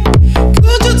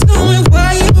 Could you tell me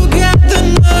why you got the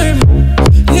nerve?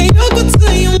 Yeah, you could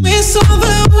say you miss all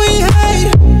that we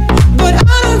hate, but I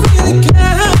don't really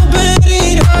care how bad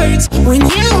it hurts. When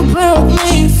you broke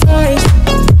me first,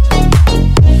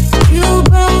 you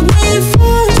broke me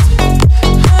first.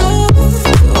 Oh,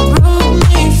 you broke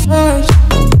me first.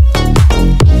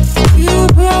 You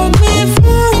broke me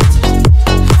first.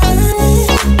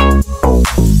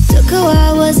 Took a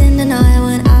while, was in denial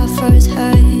when I first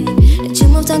heard that you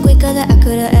moved on quicker than I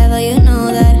could've ever, you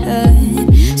know that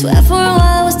hurt. Swear for a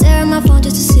while I was staring at my phone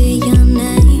just to see your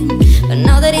name, but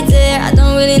now that it's there, I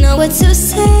don't really know what to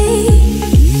say.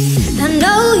 I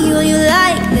know you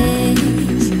like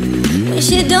this. When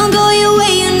shit don't go your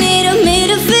way, you need me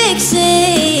to fix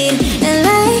it. And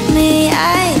like me,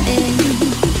 I did,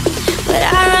 but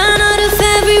I ran out of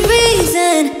every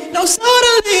reason. Now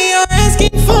suddenly you're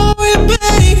asking for it,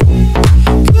 babe.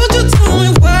 Could you tell me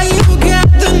why you got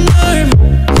the nerve?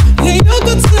 Yeah, you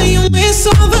could say you miss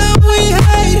all that we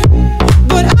hate,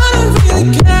 but I don't really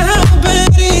care how bad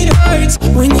it hurts.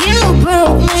 When you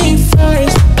broke me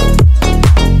first,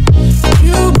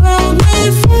 you broke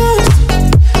me first.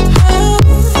 Oh,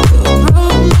 you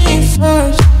broke me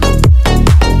first.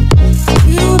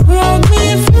 You broke me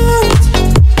first.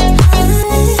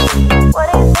 What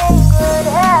do you think could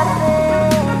happen?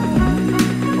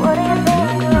 What do you think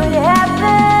could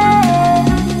happen?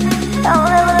 I'll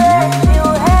never let you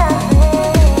have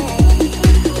it.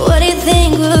 What do you think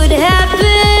would happen?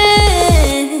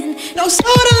 Now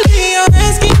suddenly you're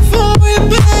asking for it,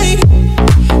 babe.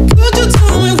 Could you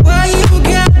tell me why you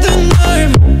got the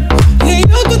nerve? Yeah,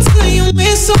 you could say you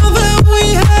miss all that we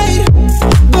hate,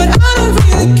 but I don't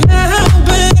really care how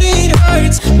bad it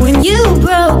hurts. When you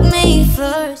broke me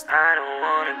first. I don't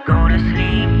wanna go to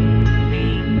sleep.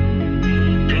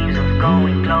 Dreams of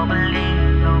going globally,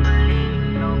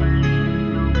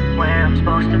 where I'm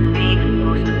supposed to be,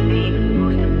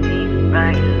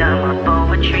 writing down my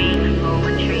poetry.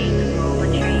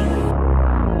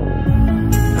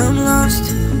 I'm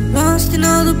lost in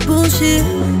all the bullshit.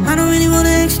 I don't really wanna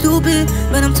act stupid,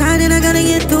 but I'm tired and I gotta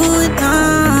get through it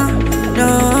now. No,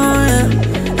 yeah.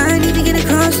 I need to get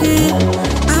across it.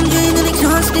 I'm drained and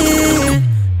exhausted,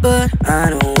 but I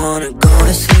don't wanna go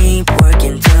to sleep,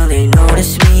 working till they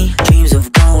notice me. Dreams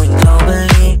of going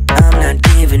globally. I'm not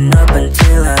giving up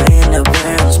until I end up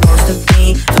where I'm supposed to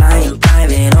be. Flying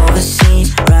private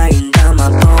overseas, writing down my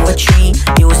poetry.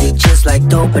 Music just like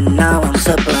dope, and now I'm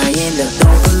supplying the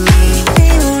dopamine.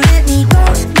 They won't let me go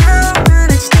now.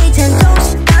 United States and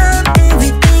toast down.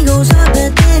 Everything goes up,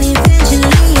 but then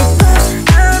eventually it goes.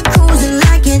 I'm cruising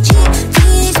like a GT,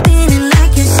 spinning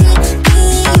like a CD.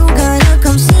 You gotta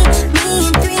come see me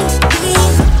in 3D.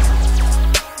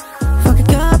 Fuck it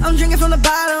up, I'm drinking from the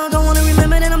bottle. Don't wanna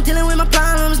remember that I'm dealing with my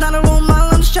problems. Not a role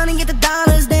model, I'm just trying to get the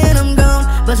dollars. Then I'm gone,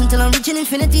 buzz until I'm reaching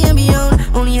infinity and beyond.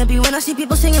 Only happy when I see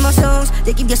people singing my songs.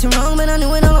 They keep guessing wrong, but I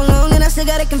knew it all along. And I still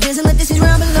gotta convince them that this is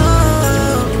where I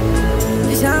belong.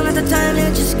 This I'm at the time,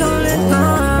 they're just gonna let go.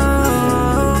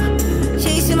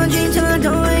 Chasing my dream till I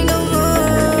don't ain't no more.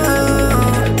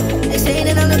 They say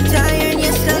that I look tired,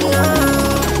 yes I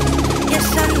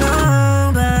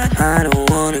know, but I don't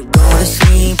wanna go to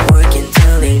sleep, working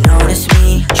till they notice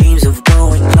me. Dreams of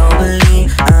going globally.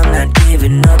 I'm not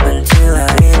giving up until I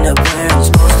end up where I'm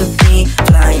supposed to be.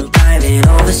 Flying private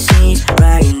overseas,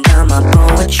 writing down my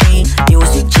poetry.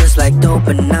 Music just like dope,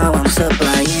 and now I'm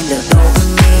supplying the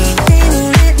dopamine. They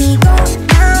won't let me go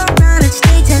now. United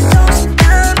States and toast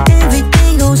down.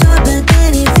 Everything goes up, but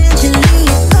then eventually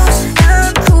it goes.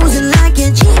 I'm cruising like a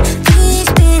GT,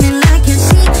 spinning like a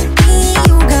CD.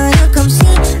 You gotta come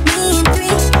see me in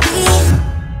 3D.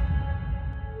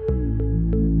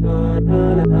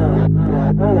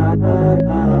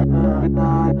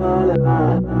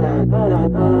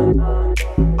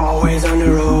 Always on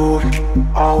the road,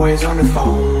 always on the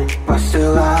phone, but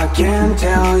still I can't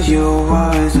tell you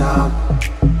what's up.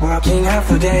 Working half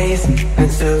the days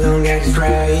and still don't get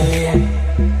straight,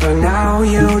 but now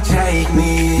you take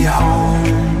me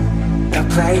home, a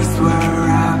place where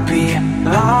I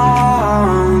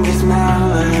belong. This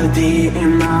melody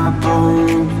in my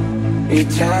bones, It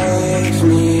takes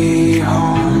me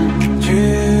home to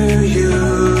you.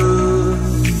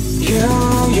 You,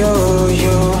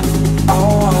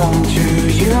 oh, home to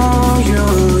you. You,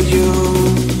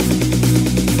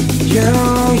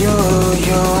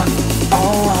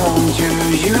 oh, home to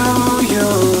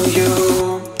you.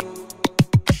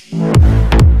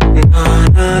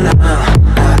 Na na na na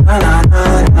na na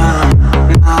na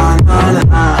na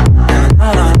na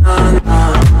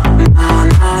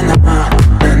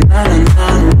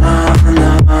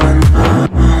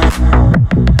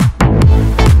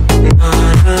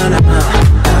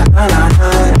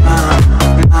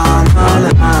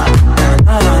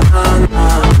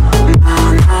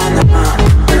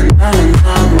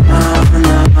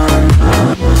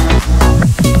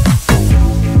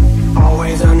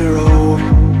Always on the road,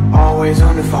 always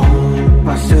on the phone,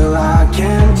 but still I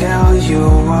can't tell you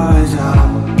what's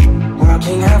up.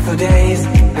 Working half a days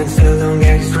and still don't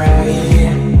get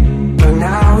straight. But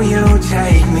now you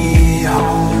take me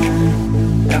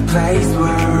home, a place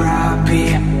where I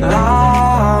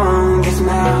belong. This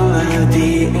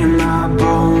melody in my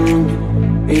bones,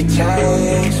 it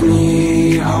takes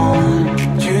me home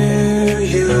to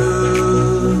you.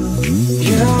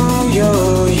 You,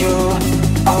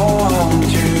 oh, home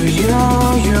to you. You,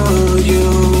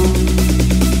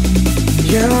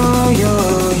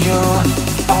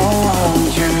 oh, home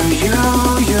to you.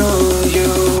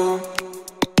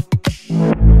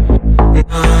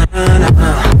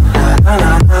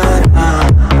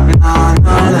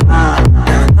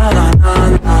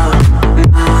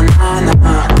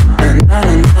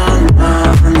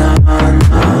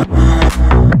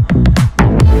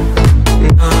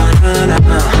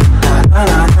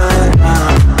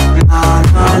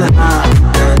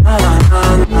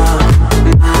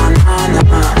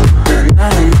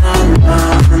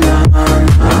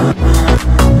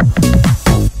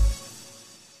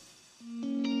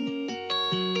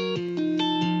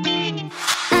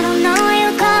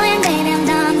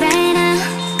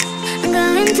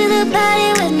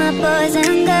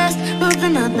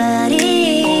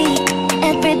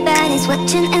 Everybody's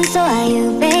watching and so are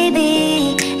you,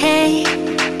 baby. Hey,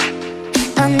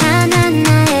 oh na na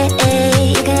na,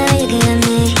 hey, you got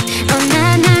me. Oh na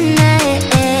na na,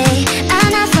 hey, I'm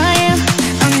not for you.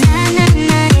 Oh na na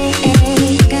na, hey,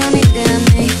 you got me.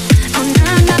 Oh na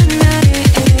na na,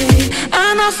 hey,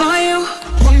 I'm not for you.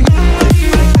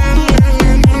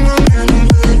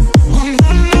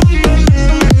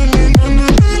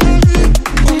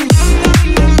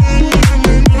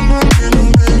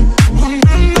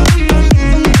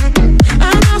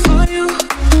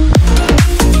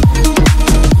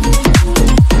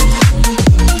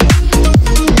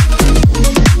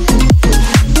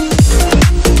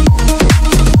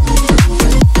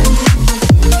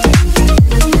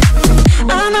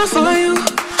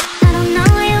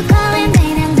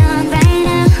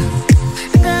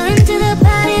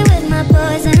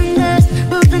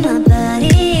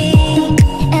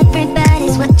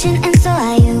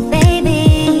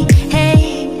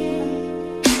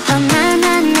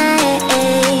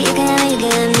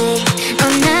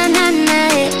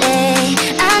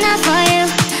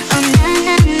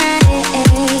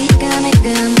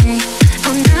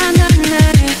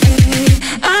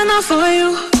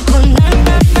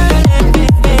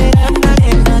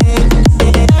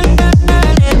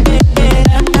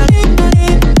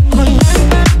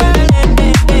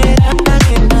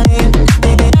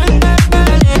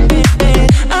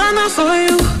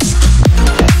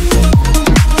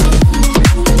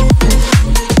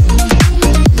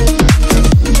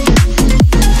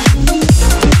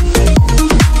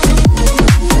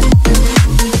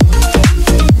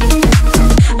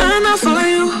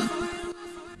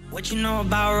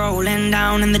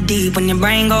 When your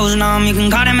brain goes numb, you can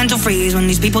call it mental freeze. When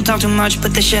these people talk too much,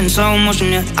 put this shit in slow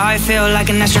motion, yeah. I feel like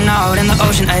an astronaut in the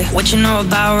ocean, ayy. What you know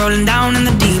about rolling down in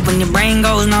the deep? When your brain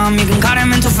goes numb, you can call it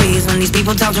mental freeze. When these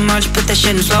people talk too much, put this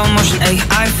shit in slow motion, ayy.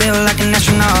 I feel like an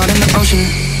astronaut in the ocean.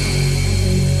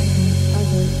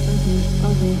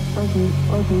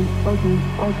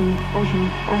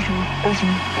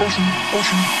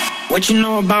 What you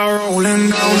know about rolling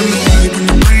down in the deep?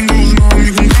 When your brain goes numb,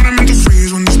 you can call it mental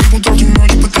freeze. When these people talk too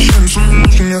much, put this shit in slow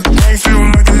motion, yeah. I feel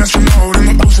like an astronaut in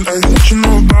the ocean, ayy. What you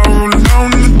know about rolling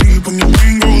down in the deep? When your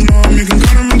brain goes numb, you can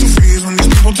call it mental freeze. When these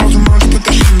people talk too much, put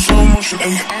this shit in slow motion,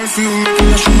 ayy. I feel like an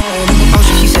astronaut in the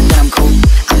ocean. She said that I'm cool,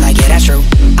 I'm like, yeah, that's true.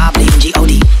 I believe in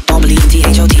G-O-D, don't believe in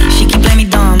T-H-O-T. She keep playing me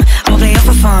dumb, I'ma play up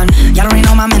for fun. Y'all don't really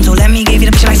know my mental, let me give you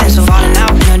the picture like sense of falling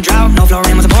out in a drought. No flow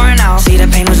rain was pouring out. See the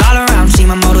pain was all around, see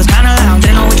my mode was kinda loud.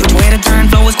 Didn't know which way to turn,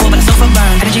 flow was cool but I still feel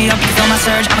burned. Energy up, you can feel my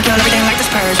surge, I'ma kill everything like this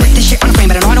purge. Put this shit on the frame,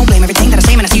 but I know I don't blame everything that I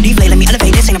say.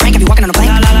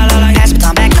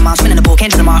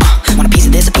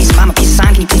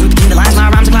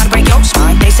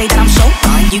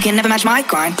 match my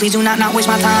grind. Please do not waste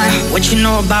my time. What you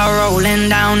know about rolling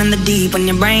down in the deep? When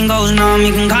your brain goes numb,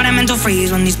 you can call it mental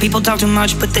freeze. When these people talk too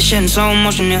much, put this shit in slow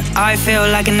motion, yeah. I feel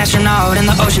like an astronaut in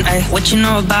the ocean, ayy. What you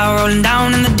know about rolling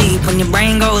down in the deep? When your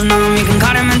brain goes numb, you can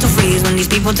call it mental freeze. When these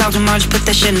people talk too much, put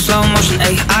this shit in slow motion,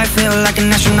 ayy. I feel like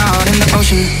an astronaut in the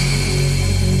ocean.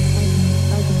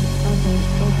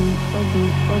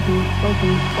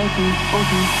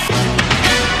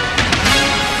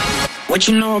 What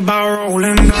you know about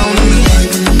rolling down in the deep?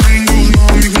 When your brain goes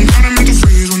numb, you can call it mental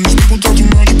freeze. When these people talk too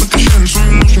much, put the shit in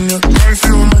slow motion, yeah. I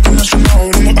feel like an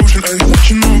astronaut in the ocean, ayy. What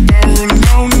you know about rolling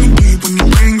down in the deep? When your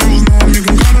brain goes numb, you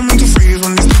can call it mental freeze.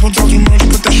 When these people talk too much,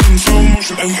 put the shit in slow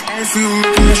motion, ayy. I feel